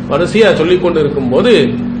வஸல்லம் வரிசையா சொல்லிக் கொண்டு இருக்கும் போது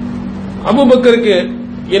அபூபக்கருக்கு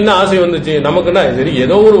என்ன ஆசை வந்துச்சு? நமக்குன்னா சரி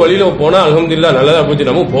ஏதோ ஒரு வழியில போனா அல்ஹம்துலில்லாஹ் நல்லதா போச்சு,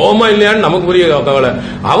 நமக்கு போமா இல்லையான்னு நமக்கு பெரிய கவலை.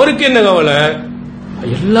 அவருக்கு என்ன கவலை?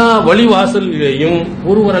 எல்லா வழி வாசல்களையும்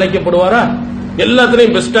ஒருவர் அழைக்கப்படுவாரா?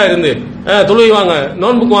 எல்லாத்துலயும் பெஸ்டா இருந்து தொழுகை வாங்க,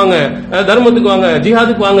 நோன்புக்கு வாங்க, தர்மத்துக்கு வாங்க,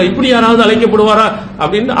 ஜிஹாதுக்கு வாங்க, இப்படி யாராவது அழைக்கப்படுவாரா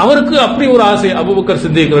அப்படின்னு அவருக்கு அப்படி ஒரு ஆசை. அபூபக்கர்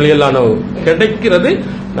சித்திக் ரலியல்லாஹு அன்ஹு கிடைக்கிறது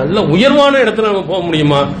நல்ல உயர்வான இடத்துல நம்ம போக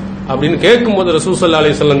முடியுமா அப்படின்னு கேட்கும் போது ரசூல் ஸல்லல்லாஹு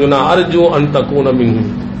அலைஹி வஸல்லம் சொன்னா, அர்ஜு அன் தகூன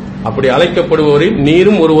மின்ஹும், அப்படி அழைக்கப்படுவோரில்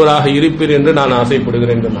நீரும் ஒருவராக இருப்பீர் என்று நான்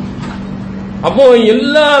ஆசைப்படுகிறேன். அப்போ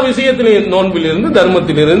எல்லா விஷயத்திலையும் நோன்பிலிருந்து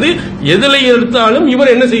தர்மத்திலிருந்து எதிலை எடுத்தாலும்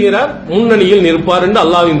இவர் என்ன செய்கிறார்? முன்னணியில் நிற்பார் என்று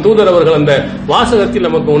அல்லாஹ்வின் தூதர் அவர்கள் அந்த வாசகத்தில்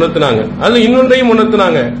நமக்கு உணர்த்தினாங்க. அதுல இன்னொன்றையும்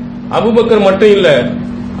உணர்த்தினாங்க. அபூபக்கர் மட்டும் இல்ல,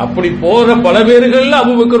 அப்படி போற பல பேர்கள்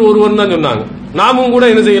அபூபக்கர் ஒருவர் தான் சொன்னாங்க. நாமும் கூட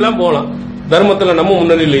என்ன செய்யலாம்? போலாம். தர்மத்துல நம்ம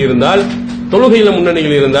முன்னணியில் இருந்தால், தொழுகையில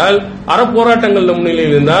முன்னணியில் இருந்தால், அறப்போராட்டங்கள்ல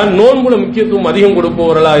முன்னிலையில் இருந்தால், நோன்புல முக்கியத்துவம் அதிகம்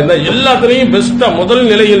கொடுப்பவர்களா இருந்தால், எல்லாத்திலையும் பெஸ்டா முதல்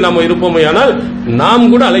நிலையில் நாம இருப்போமே ஆனால் நாம்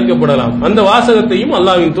கூட அழைக்கப்படலாம். அந்த வாசகத்தையும்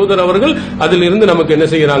அல்லாஹ்வின் தூதர் அவர்கள் அதில் இருந்து நமக்கு என்ன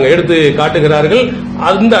செய்கிறாங்க? எடுத்து காட்டுகிறார்கள்.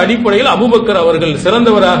 அந்த அடிப்படையில் அபூபக்கர் அவர்கள்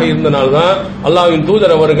சிறந்தவராக இருந்தனால்தான் அல்லாஹ்வின்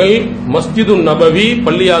தூதர் அவர்கள் மஸ்ஜிது நபவி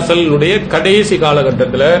பள்ளியாசலுடைய கடைசி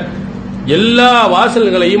காலகட்டத்தில் எல்லா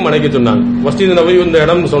வாசல்களையும் அடைக்க சொன்னாங்க. மஸ்ஜிது நபவி இந்த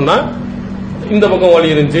இடம் சொன்னா இந்த பக்கம்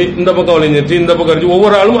வழி இருந்துச்சு, இந்த பக்கம் வழி இருந்துச்சு, இந்த பக்கம் இருந்துச்சு.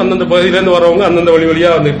 ஒவ்வொரு ஆளும் அந்தந்த பகுதியிலிருந்து வரவங்க அந்தந்த வழி வழியா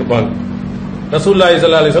வந்துட்டு இருப்பாங்க. ரசூலுல்லாஹி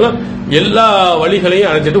ஸல்லல்லாஹு அலைஹி வஸல்லம் எல்லா வழிகளையும்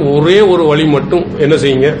அழைச்சிட்டு ஒரே ஒரு வழி மட்டும் என்ன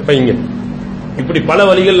செய்யுங்க? பையங்க. இப்படி பல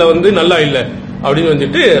வழிகள்ல நல்லா இல்ல அப்படின்னு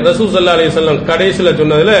வந்துட்டு ரசூல் ஸல்லல்லாஹு அலைஹி வஸல்லம் கடைசியில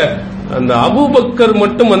சொன்னதுல அந்த அபூபக்கர்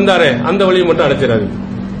மட்டும் வந்தாரே அந்த வழியை மட்டும் அடைச்சிடாது,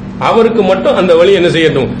 அவருக்கு மட்டும் அந்த வழி என்ன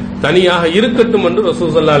செய்யட்டும்? தனியாக இருக்கட்டும் என்று ரசூல்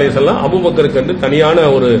ஸல்லல்லாஹு அலைஹி வஸல்லம் அபூபக்கருக்கு என்று தனியான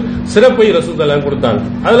ஒரு சிறப்பை ரசூல் ஸல்லல்லாஹு கொடுத்தாங்க.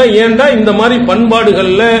 அதெல்லாம் ஏண்டா இந்த மாதிரி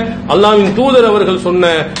பண்பாடுகள்ல அல்லாஹ்வின் தூதர் அவர்கள்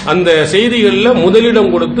சொன்ன அந்த செய்திகள்ல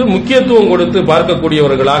முதலிடம் கொடுத்து முக்கியத்துவம் கொடுத்து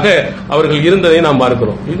பார்க்கக்கூடியவர்களாக அவர்கள் இருந்ததை நாம்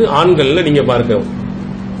பார்க்கிறோம். இது ஆண்கள்ல நீங்க பார்க்கிறோம்.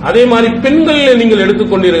 அதே மாதிரி பெண்கள் நீங்கள்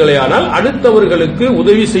எடுத்துக்கொண்டீர்களே ஆனால் அடுத்தவர்களுக்கு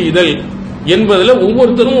உதவி செய்தல் என்பதுல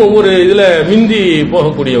ஒவ்வொருத்தரும் ஒவ்வொரு இதுல மிந்தி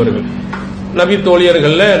போகக்கூடியவர்கள். நபி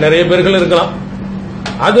தோழியர்கள்ல நிறைய பேர்கள் இருக்கலாம்.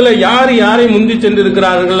 அதுல யார் யாரை முந்தி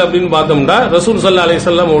சென்றிருக்கிறார்கள் அப்படின்னு பார்த்தோம்னா ரசூல் ஸல்லல்லாஹு அலைஹி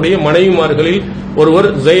வஸல்லம் உடைய மனைவிமார்களில் ஒருவர்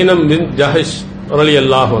ஸைனப் பின் ஜஹஷ்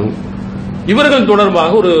ரலியல்லாஹு அன்ஹு. இவர்கள்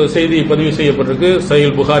தொடர்பாக ஒரு செய்தி பதிவு செய்யப்பட்டிருக்கு.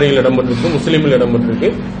 சஹீஹ் புகாரியில் இடம்பெற்றிருக்கு, முஸ்லிமில் இடம்பெற்றிருக்கு.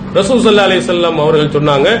 ரசூல் ஸல்லல்லாஹு அலைஹி வஸல்லம் அவர்கள்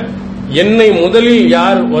சொன்னாங்க, என்னை முதலில்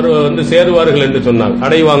யார் வந்து சேருவார்கள் என்று சொன்னாங்க,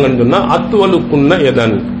 அடைவாங்கன்னு சொன்னா அத்துவலுக்குன்ன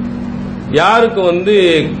எதன், யாருக்கு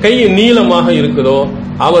கை நீளமாக இருக்குதோ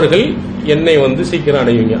அவர்கள் என்னை சீக்கிரம்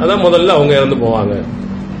அடைவீங்க. அதான் முதல்ல அவங்க இறந்து போவாங்க.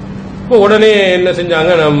 இப்போ உடனே என்ன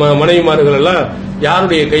செஞ்சாங்க, நம்ம மனைவிமார்கள் எல்லாம்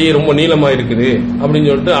யாருடைய கை ரொம்ப நீளமா இருக்குது அப்படின்னு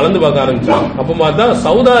சொல்லிட்டு அளந்து பார்க்க ஆரம்பிச்சாங்க. அப்ப பார்த்தா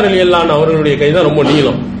சௌதா ரலியல்லாஹு அவர்களுடைய கை தான் ரொம்ப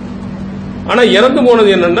நீளம். ஆனா இறந்து போனது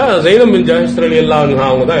என்னன்னா ஸைனப் பின் ஜஹஷ் ரலியல்லாஹு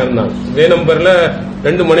அவங்க தான் இறந்தாங்க. ஸைனப் பேர்ல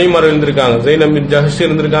 2 மனைவிமார்கள் இருந்திருக்காங்க. ஸைனப் பின் ஜஹஷ்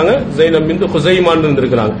இருந்திருக்காங்க, ஸைனப் பின் குஸைமான்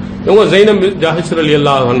இருந்திருக்காங்க. இவங்க ஸைனப் பின் ஜஹஷ்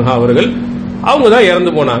ரலியல்லாஹு அன்ஹா அவர்கள் அவங்க தான்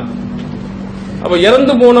இறந்து போனாங்க. அப்ப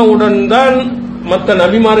இறந்து போனவுடன் தான் மற்ற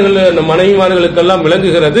நபிமார்கள் மனைவிமார்களுக்கெல்லாம்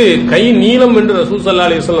விளங்குகிறது கை நீளம் என்று ரசூல் ஸல்லல்லாஹு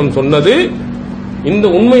அலைஹி வஸல்லம் சொன்னது இந்த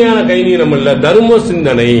உண்மையான கை நீளம் அல்ல, தர்ம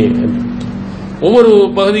சிந்தனை. ஒவ்வொரு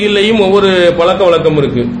பகுதியிலையும் ஒவ்வொரு பழக்க வழக்கம்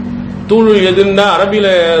இருக்கு. தூள் எதுன்னா அரபியில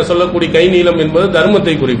சொல்லக்கூடிய கை நீளம் என்பது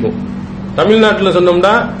தர்மத்தை குறிக்கும். தமிழ்நாட்டில்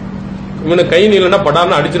சொன்னோம்னா இவனுக்கு கை நீளம்னா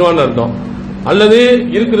படார்னு அடிச்சிருவான்னு அர்த்தம், அல்லது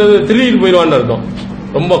இருக்கிறது திருடிட்டு போயிடுவான்னு அர்த்தம்.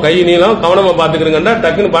 ரொம்ப கை நீளம் கவனமா பாத்துக்கிறீங்கன்னா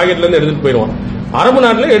டக்குன்னு பாக்கெட்ல இருந்து எடுத்துட்டு போயிடுவான். அரபு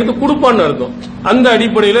நாட்டில் எடுத்து கொடுப்பான்னு அர்த்தம். அந்த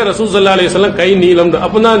அடிப்படையில ரசூல் ஸல்லல்லாஹு அலைஹி வஸல்லம் கை நீளம்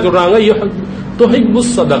அப்பதான் சொல்றாங்க துஹிப்பு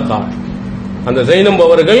ஸதகா. அந்த ஸைனப்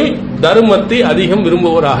அவர்கள் தர்மத்தை அதிகம்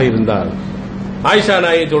விரும்புவராக இருந்தார். ஆயிஷா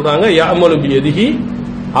நாயகி சொல்றாங்க யஅமலு பியதிஹி,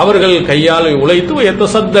 அவர்கள் கையால் உழைத்து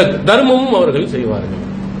யத்தஸத்தக், தர்மமும் அவர்கள் செய்வார்கள்.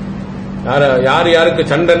 யார் யாருக்கு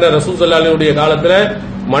சண்டைன்னா ரசூல் ஸல்லல்லாஹு அலைஹி வஸல்லம் காலத்துல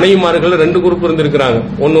மனைவிமார்கள் 2 குரூப் இருந்திருக்காங்க.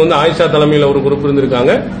 ஒன்னு ஆயிஷா தலைமையில ஒரு குரூப்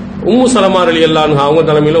இருந்திருக்காங்க, உம்மு சலமா ரலியல்லாஹு அன்ஹா அவங்க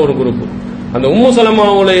தலைமையில ஒரு குரூப். அந்த உம்மு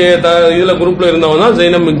சலமாவுடைய இதுல குரூப்ல இருந்தவங்க தான்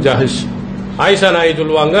ஸைனப் பின் ஜஹஷ். ஆயிஷா நாயகி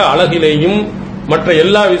சொல்லுவாங்க, அழகிலையும் மற்ற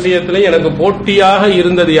எல்லா விஷயத்திலையும் எனக்கு போட்டியாக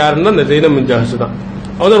இருந்தது யாருன்னா அந்த ஸைனப் பின் ஜஹஷ் தான்.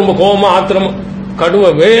 அவன் ரொம்ப கோபமா ஆத்திரமா கடுமை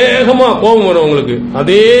வேகமா கோபம் வரும் உங்களுக்கு,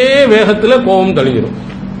 அதே வேகத்துல கோபம் தணிஞ்சிடும்.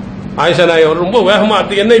 ஆயிஷா நாயகி அவர் ரொம்ப வேகமா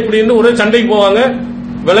என்ன இப்படின்னு ஒரே சண்டைக்கு போவாங்க,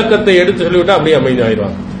 விளக்கத்தை எடுத்து சொல்லிவிட்டு அப்படியே அமைதி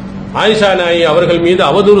ஆயிடுவாங்க. ஆயிஷா நாயகி அவர்கள் மீது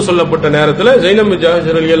அவதூறு சொல்லப்பட்ட நேரத்தில் ஸைனப் பின்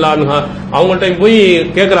ஜஹஷ் ரலியல்லாஹு அன்ஹா அவங்கள்ட்ட போய்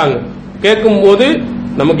கேட்கறாங்க. கேட்கும் போது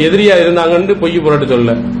நமக்கு எதிரியா இருந்தாங்கன்னு பொய் புரட்டு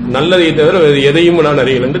சொல்ல, நல்லதை தவிர எதையும் நான்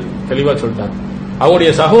அறியல என்று தெளிவா சொல்லிட்டாங்க.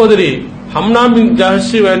 அவருடைய சகோதரி ஹம்னா பின்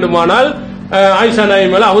ஜஹஷ் வேண்டுமானால் ஆயிஷா நாயகி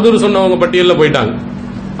மேல அவதூறு சொன்னவங்க பட்டியலில் போயிட்டாங்க.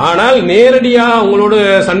 ஆனால் நேரடியாக அவங்களோட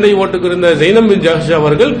சண்டை ஓட்டுக்கு இருந்த ஸைனப் பின் ஜஹஷ்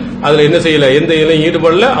அவர்கள் அதுல என்ன செய்யல, எந்த இலையும்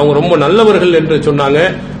ஈடுபடல. அவங்க ரொம்ப நல்லவர்கள் என்று சொன்னாங்க.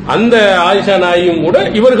 அந்த ஆயிஷா நாயும் கூட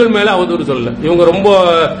இவர்கள் மேல அவதூறு சொல்லல. இவங்க ரொம்ப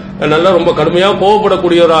நல்லா ரொம்ப கடுமையா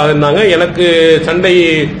கோவப்படக்கூடியவராக இருந்தாங்க, எனக்கு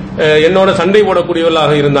என்னோட சண்டை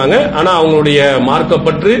போடக்கூடியவர்களாக இருந்தாங்க. ஆனா அவங்களுடைய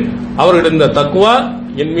மார்க்கப்பற்று அவர்களிடம் இந்த தக்வா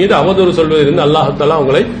என் மீது அவதூறு சொல்வதிலிருந்து அல்லாஹ் தஆலா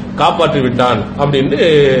அவங்களை காப்பாற்றி விட்டான் அப்படின்னு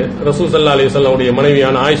ரசூல் ஸல்லல்லாஹு அலைஹி வஸல்லம் உடைய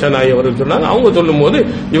மனைவியான ஆயிஷா நாயகி அவர்கள் சொன்னாங்க. அவங்க சொல்லும் போது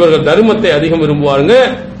இவர்கள் தர்மத்தை அதிகம் விரும்புவாங்க.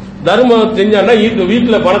 தர்மம் செஞ்சாங்கன்னா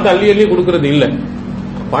வீட்டுல பணத்தை அள்ளி அள்ளி கொடுக்கறது இல்ல,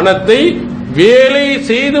 பணத்தை வேலை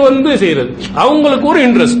செய்து செய்யறது. அவங்களுக்கு ஒரு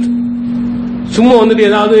இன்ட்ரெஸ்ட். சும்மா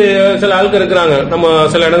ஏதாவது சில ஆட்கள் இருக்கிறாங்க, நம்ம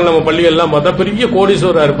சில இடங்கள் நம்ம பள்ளி எல்லாம் பார்த்தா பெரிய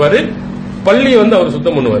கோடீஸ்வரா இருப்பாரு, பள்ளி அவர்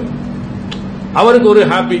சுத்தம் பண்ணுவார். அவருக்கு ஒரு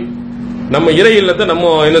ஹாப்பி, நம்ம இறை இல்லத்தை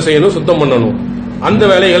நம்ம என்ன செய்யணும், சுத்தம் பண்ணணும், அந்த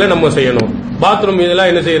வேலைகளை நம்ம செய்யணும். பாத்ரூம் இதெல்லாம்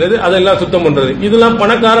என்ன செய்யறது, அதெல்லாம் சுத்தம் பண்றது. இதெல்லாம்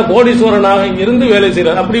பணக்கார கோடீஸ்வரனாக இருந்து வேலை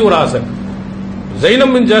செய்யறது, அப்படி ஒரு ஆசை.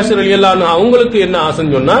 ஸைனப் பின் ஜஹஷ் ரலியல்லாஹு அன்ஹு அவங்களுக்கு என்ன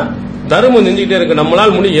ஆசைன்னு சொன்னா, தர்மம் செஞ்சுக்கிட்டே இருக்கு,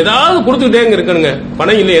 நம்மளால் ஏதாவது கொடுத்துக்கிட்டே இருக்கணுங்க.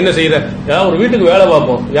 பணம் இல்லை என்ன செய்யற, ஏதாவது ஒரு வீட்டுக்கு வேலை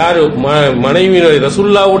பார்ப்போம். யாரு மனைவி,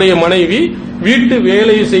 ரசூலுல்லாஹ்வுடைய மனைவி வீட்டு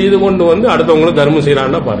வேலையை செய்து கொண்டு அடுத்தவங்களும் தர்மம்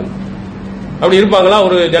செய்யறான்னா பாருங்க. அப்படி இருப்பாங்களா?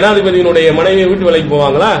 ஒரு ஜனாதிபதியினுடைய மனைவி வீட்டு வேலைக்கு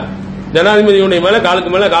போவாங்களா? ஜனாதிபதியுடைய மேல காலுக்கு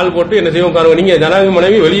மேல கால் போட்டு என்ன செய்வோம் உட்காருங்க. நீங்க ஜனாதிபதி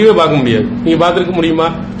மனைவி வெளியவே பார்க்க முடியாது, நீங்க பார்த்திருக்க முடியுமா?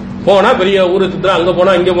 போனா பெரிய ஊரு சுத்துறா, அங்க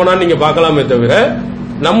போனா இங்க போனா நீங்க பார்க்கலாமே தவிர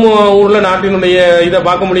நம்ம ஊர்ல நாட்டினுடைய இதை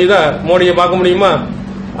பார்க்க முடியுதா? மோடியை பார்க்க முடியுமா?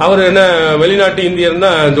 அவர் என்ன வெளிநாட்டு இந்தியர்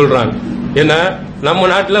தான் சொல்றாங்க. என்ன நம்ம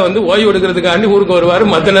நாட்டுல ஓய்வு எடுக்கிறதுக்காண்டி ஊருக்கு வருவாரு,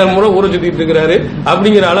 மத்த நேரம் முறை ஊரை சுத்திட்டு இருக்கிறாரு.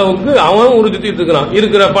 அப்படிங்கிற அளவுக்கு அவன் ஊரை சுத்திட்டு இருக்கிறான்,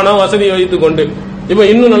 இருக்கிற பணம் வசதியை வைத்துக் கொண்டு. இப்ப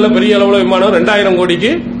இன்னும் நல்ல பெரிய அளவுல விமானம் 2000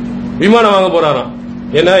 கோடிக்கு விமானம் வாங்க போறாராம்.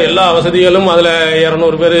 ஏன்னா எல்லா வசதிகளும் அதுல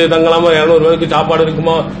 200 பேர் தங்கலாமா, 200 பேருக்கு சாப்பாடு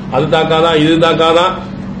இருக்குமா, அது தாக்காதான் இது தாக்காதான்.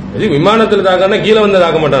 விமானத்தில் தாக்கானா கீழே வந்து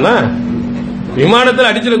தாக்க மாட்டானா? விமானத்தில்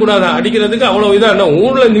அடிச்சிடக்கூடாதா? அடிக்கிறதுக்கு அவ்வளவு இதா என்ன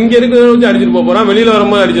ஊர்ல இங்க இருக்கிறத வச்சு அடிச்சிட்டு போறான், வெளியில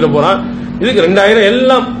வரும்போது அடிச்சிட போறான். இதுக்கு 2000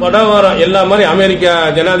 எல்லாம் படவாரம் எல்லா மாதிரி அமெரிக்கா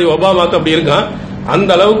ஜனாதிபதி ஒபாமாக்கு அப்படி இருக்கான். அந்த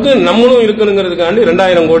அளவுக்கு நம்மளும் இருக்கணுங்கிறதுக்காண்டி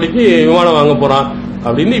 2000 கோடிக்கு விமானம் வாங்க போறான்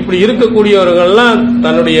அப்படின்னு இப்படி இருக்கக்கூடியவர்கள்லாம்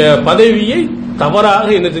தன்னுடைய பதவியை தவறாக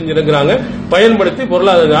என்ன செஞ்சிருக்கிறாங்க, பயன்படுத்தி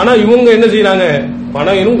பொருளாதார. ஆனா இவங்க என்ன செய்யறாங்க,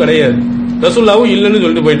 பணம் கிடையாது, ரசூலுல்லாஹ் இல்லைன்னு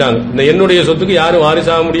சொல்லிட்டு போயிட்டாங்க. இந்த என்னுடைய சொத்துக்கு யாரும்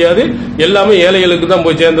வாரிசாக முடியாது, எல்லாமே ஏழைகளுக்கு தான்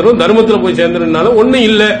போய் சேர்ந்துரும், தர்மத்துல போய் சேர்ந்துருனால ஒன்னும்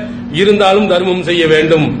இல்ல, இருந்தாலும் தர்மம் செய்ய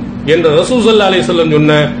வேண்டும் என்ற ரசூல் ஸல்லல்லாஹு அலைஹி வஸல்லம்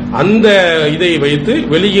சொன்ன அந்த இதை வைத்து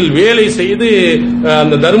வெளியில் வேலை செய்து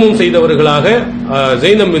அந்த தர்மம் செய்தவர்களாக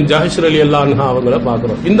ஸைனப் பின் ஜஹஷ் ரலியல்லாஹு அன்ஹா அவங்கள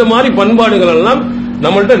பார்க்கிறோம். இந்த மாதிரி பண்பாடுகள் எல்லாம்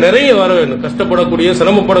நம்மள்ட்ட நிறைய வர வேண்டும். கஷ்டப்படக்கூடிய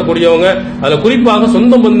சிரமப்படக்கூடியவங்க, அதுல குறிப்பாக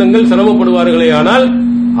சொந்த பந்தங்கள் சிரமப்படுவார்களே, ஆனால்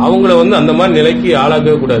அவங்கள அந்த மாதிரி நிலைக்கு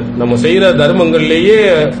ஆளாக்கவே கூடாது. நம்ம செய்யற தர்மங்கள்லேயே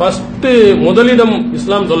ஃபர்ஸ்ட் முதலிடம்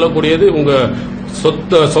இஸ்லாம் சொல்லக்கூடியது உங்க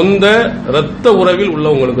சொந்த ரத்த உறவில்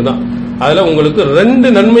உள்ளவங்களுக்கு தான். அதுல உங்களுக்கு 2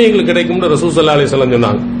 நன்மைகள் கிடைக்கும் ரசூல் ஸல்லல்லாஹு அலைஹி வஸல்லம்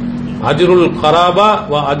சொன்னாங்க. அஜ்ருல் கராபா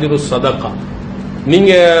வ அஜ்ருஸ் சதகா.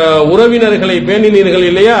 நீங்க உறவினர்களை பேணினீர்கள்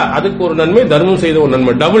இல்லையா, அதுக்கு ஒரு நன்மை, தர்மம் செய்த ஒரு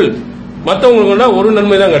நன்மை, டபுள். மற்றவங்களுக்கு ஒரு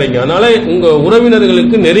நன்மை தான் கிடைக்கும். அதனால உங்க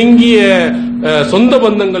உறவினர்களுக்கு, நெருங்கிய சொந்த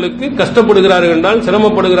பந்தங்களுக்கு கஷ்டப்படுகிறார்கள் என்றால்,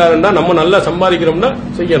 சிரமப்படுகிறார்கள் என்றால், நம்ம நல்லா சம்பாதிக்கிறோம்னா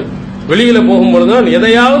செய்யணும். வெளியில போகும்பொழுதுதான்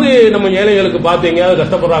எதையாவது நம்ம ஏழைகளுக்கு பார்த்து எங்கேயாவது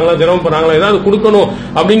கஷ்டப்படுறாங்களா, சிரமப்படுறாங்களா, ஏதாவது கொடுக்கணும்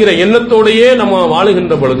அப்படிங்கிற எண்ணத்தோடையே நம்ம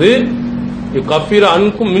வாழுகின்ற பொழுது கஃபீர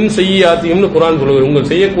அன்கும் மின் செய்யாத்தியம்னு குர்ஆன் சொல்லுகிறது. உங்கள்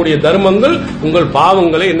செய்யக்கூடிய தர்மங்கள் உங்கள்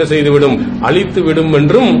பாவங்களை என்ன செய்துவிடும், அழித்து விடும்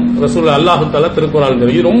என்றும் ரசூல் அல்லாஹ் தஆலா திருக்குர்ஆன்.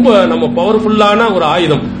 இது ரொம்ப நம்ம பவர்ஃபுல்லான ஒரு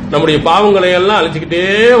ஆயுதம். நம்முடைய பாவங்களை எல்லாம் அழிச்சுக்கிட்டே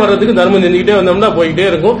வர்றதுக்கு தர்மம் செஞ்சுக்கிட்டே வந்தோம்னா போய்கிட்டே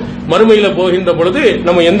இருக்கும். மறுமையில போகின்ற பொழுது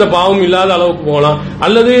நம்ம எந்த பாவம் இல்லாத அளவுக்கு போகலாம்,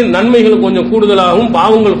 அல்லது நன்மைகள் கொஞ்சம் கூடுதலாகவும்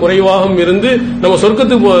பாவங்கள் குறைவாகவும் இருந்து நம்ம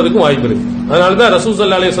சொர்க்கத்துக்கு போவதற்கு வாய்ப்பு இருக்கு. அதனாலதான் ரசூல்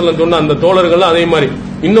ஸல்லல்லாஹு அலைஹி வஸல்லம் சொன்ன அந்த தோழர்கள் அதே மாதிரி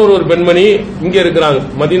இன்னொரு பெண்மணி இங்க இருக்கிறாங்க,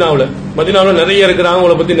 மதீனாவுல நிறைய இருக்கிறாங்க.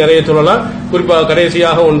 அவங்களை பத்தி நிறைய சொல்லலாம். குறிப்பாக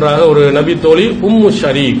கடைசியாக ஒன்றாக ஒரு நபி தோழி உம்மு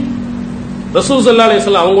ஷரீக். ரசூல் ஸல்லல்லாஹு அலைஹி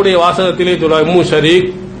வஸல்லம் அவங்களுடைய வாசகத்திலே சொல்றாங்க, உம்மு ஷரீக்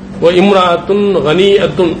இம்ராத்துன்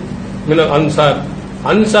கனியத்துன் மினல் அன்சார்.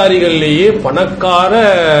 அன்சாரிகளிலேயே பணக்கார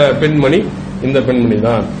பெண்மணி இந்த பெண்மணி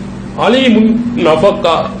தான். அலீமுன்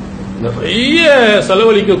நஃபகா, நிறைய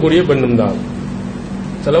செலவழிக்கக்கூடிய பெண்ணும் தான்.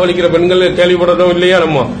 செலவழிக்கிற பெண்கள் கேள்விப்படுறதும் இல்லையா,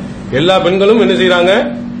 நம்ம எல்லா பெண்களும் என்ன செய்யறாங்க,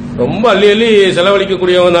 ரொம்ப அள்ளி அள்ளி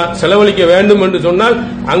செலவழிக்கக்கூடியவங்க தான். செலவழிக்க வேண்டும் என்று சொன்னால்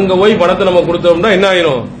அங்க போய் பணத்தை நம்ம கொடுத்தோம்னா என்ன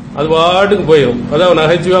ஆயிரும், அது பாட்டுக்கு போயிடும். அதாவது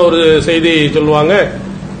நகைச்சுவா ஒரு செய்தி சொல்லுவாங்க,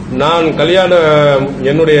 நான்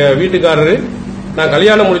என்னுடைய வீட்டுக்காரரு நான்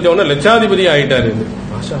கல்யாணம் முடிச்ச உடனே லட்சாதிபதி ஆயிட்டாரு.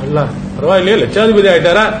 மாஷா அல்லாஹ், பரவாயில்லையே லட்சாதிபதி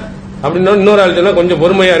ஆயிட்டாரா அப்படின்னா இன்னொரு ஆள் சொன்னா கொஞ்சம்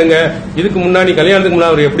பொறுமையா இருங்க, இதுக்கு முன்னாடி கல்யாணத்துக்கு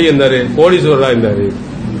முன்னாடி அவர் எப்படி இருந்தாரு, கோடீஸ்வரரா இருந்தாரு.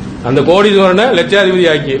 அந்த கோடீஸ்வரனை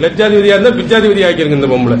லட்சாதிபதியா இருந்தா பிச்சாதிபதி ஆக்கிருக்கு இந்த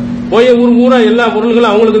பொம்பளை. போய் ஊரா எல்லா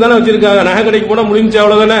பொருள்களும் அவங்களுக்கு தானே வச்சிருக்காங்க. நகை கடைக்கு போனா முடிஞ்சு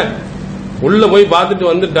அவ்வளவுதானே. உள்ள போய் பார்த்துட்டு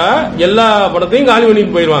வந்துட்டா எல்லா படத்தையும் காலி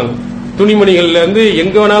பண்ணிட்டு போயிருவாங்க. துணிமணிகள்ல இருந்து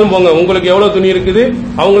எங்க வேணாலும் போங்க, உங்களுக்கு எவ்வளவு துணி இருக்குது,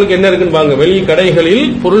 அவங்களுக்கு என்ன இருக்குன்னு பாருங்க. வெளி கடைகளில்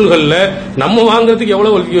பொருள்கள்ல நம்ம வாங்குறதுக்கு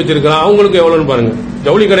எவ்வளவு ஒதுக்கி வச்சிருக்கிறோம், அவங்களுக்கு எவ்வளவுன்னு பாருங்க.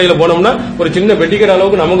 ஜவுளி கடையில போனோம்னா ஒரு சின்ன பெட்டிக்கடை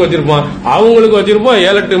அளவுக்கு நமக்கு வச்சிருப்போம், அவங்களுக்கு வச்சிருப்போம்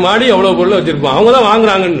 7-8 மாடி அவ்வளவு பொருள் வச்சிருப்போம். அவங்க தான்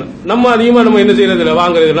வாங்குறாங்கன்னு. நம்ம அதிகமா நம்ம என்ன செய்யறது இல்ல,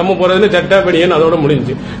 வாங்குறது. நம்ம போறதுல சட்டை பனியன் அதோட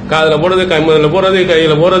முடிஞ்சு, காதுல போறது, கைமுதல போறது,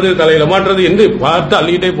 கையில போறது, தலையில மாட்டுறது என்று பார்த்து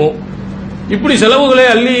அள்ளிக்கிட்டே போகும். இப்படி செலவுகளை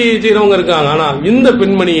அள்ளி செய்யறவங்க இருக்காங்க. ஆனா இந்த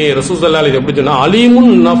பெண்மணியை ரசூல் ஸல்லல்லாஹு அலைஹி வஸல்லம் எப்படி சொன்னா, அலீமுன்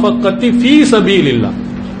நஃபகத்தி ஃபீ சபீலில்லாஹ்,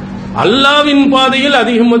 அல்லாஹ்வின் பாதையில்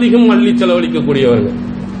அதிகம் அதிகம் அள்ளி செலவழிக்கக்கூடியவர்கள்.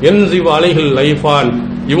 என்ஸிவ் அலைஹில் லைஃபான்,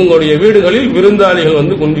 இவங்களுடைய வீடுகளில்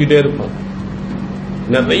விருந்தாளிகள் குந்திக்கிட்டே இருப்பாங்க.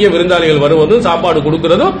 நிறைய விருந்தாளிகள் வருவதும் சாப்பாடு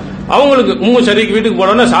கொடுக்கறதும் அவங்களுக்கு. உம்மு ஷரீக் வீட்டுக்கு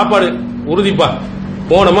போனோம்னா சாப்பாடு உறுதிப்பா,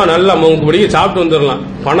 போனோமா நல்லா மூக்குப்படி சாப்பிட்டு வந்துடலாம்.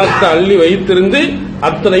 பணத்தை அள்ளி வைத்திருந்து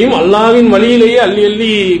அத்தனையும் அல்லாஹ்வின் வழியிலேயே அள்ளி அள்ளி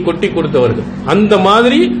கொட்டி கொடுத்தவர்கள். அந்த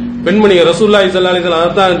மாதிரி பெண்மணி ரசூலுல்லாஹி ஸல்லல்லாஹு அலைஹி வஸல்லம்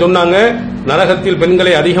அதான் சொன்னாங்க, நரகத்தில்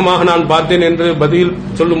பெண்களை அதிகமாக நான் பார்த்தேன் என்று பதில்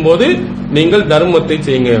சொல்லும் போது நீங்கள் தர்மத்தை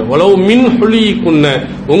செய்யுங்க. வலவு மின் ஹுலிகுன்ன,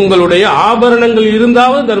 உங்களுடைய ஆபரணங்கள்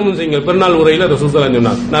இருந்தாவது தர்மம் செய்யுங்க. பெருநாள் உரையில ரசூல் ஸல்லல்லாஹு அலைஹி வஸல்லம்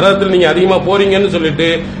சொன்னாங்க, நரகத்தில் நீங்க அதிகமா போறீங்கன்னு சொல்லிட்டு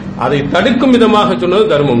அதை தடுக்கும் விதமாக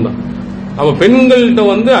சொன்னது தர்மம் தான். அவ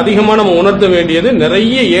பெண்கள்கிட்ட அதிகமா நம்ம உணர்த்த வேண்டியது,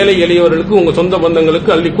 நிறைய ஏழை எளியவர்களுக்கு உங்க சொந்த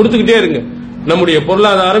பந்தங்களுக்கு அள்ளி கொடுத்துக்கிட்டே இருங்க. நம்முடைய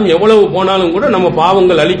பொருளாதாரம் எவ்வளவு போனாலும் கூட நம்ம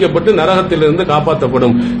பாவங்கள் அழிக்கப்பட்டு நரகத்திலிருந்து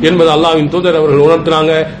காப்பாற்றப்படும் என்பது அல்லாஹ்வின் தூதர் அவர்கள்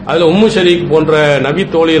உணர்த்தினாங்க. அதுல உம்மு ஷரீக் போன்ற நபி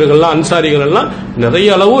தோழியர்கள்லாம், அன்சாரிகள் எல்லாம்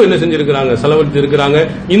நிறைய அளவு என்ன செஞ்சிருக்கிறாங்க, செலவழித்து இருக்கிறாங்க.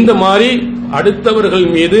 இந்த மாதிரி அடுத்தவர்கள்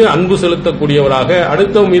மீது அன்பு செலுத்தக்கூடியவராக,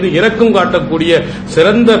 அடுத்தவங்க மீது இரக்கம் காட்டக்கூடிய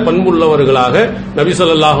சிறந்த பண்புள்ளவர்களாக நபி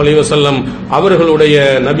ஸல்லல்லாஹு அலைஹி வஸல்லம் அவர்களுடைய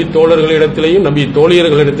நபி தோழர்களிடத்திலேயும் நபி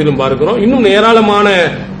தோழியர்களிடத்திலும் பார்க்கிறோம். இன்னும் ஏராளமான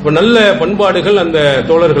நல்ல பண்பாடுகள் அந்த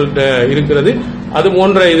தோழர்கள்ட்ட இருக்கிறது. அது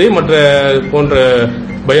போன்ற இது மற்ற போன்ற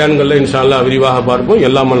பயான்கள்ல இன்ஷா அல்லாஹ் விரிவாக பார்ப்போம்.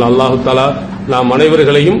 எல்லாம் அல்லாஹு தஆலா நாம்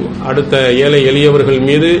அனைவர்களையும் அடுத்த ஏழை எளியவர்கள்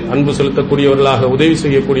மீது அன்பு செலுத்தக்கூடியவர்களாக, உதவி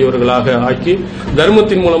செய்யக்கூடியவர்களாக ஆக்கி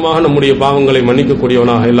தர்மத்தின் மூலமாக நம்முடைய பாவங்களை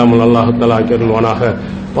மன்னிக்கக்கூடியவனாக எல்லாம் அல்லாஹு தஆலா ஆக்கி அருள்வானாக.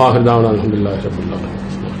 வாஹிர் தாவனா அல்ஹம்துலில்லாஹி ரப்பில் ஆலமீன்.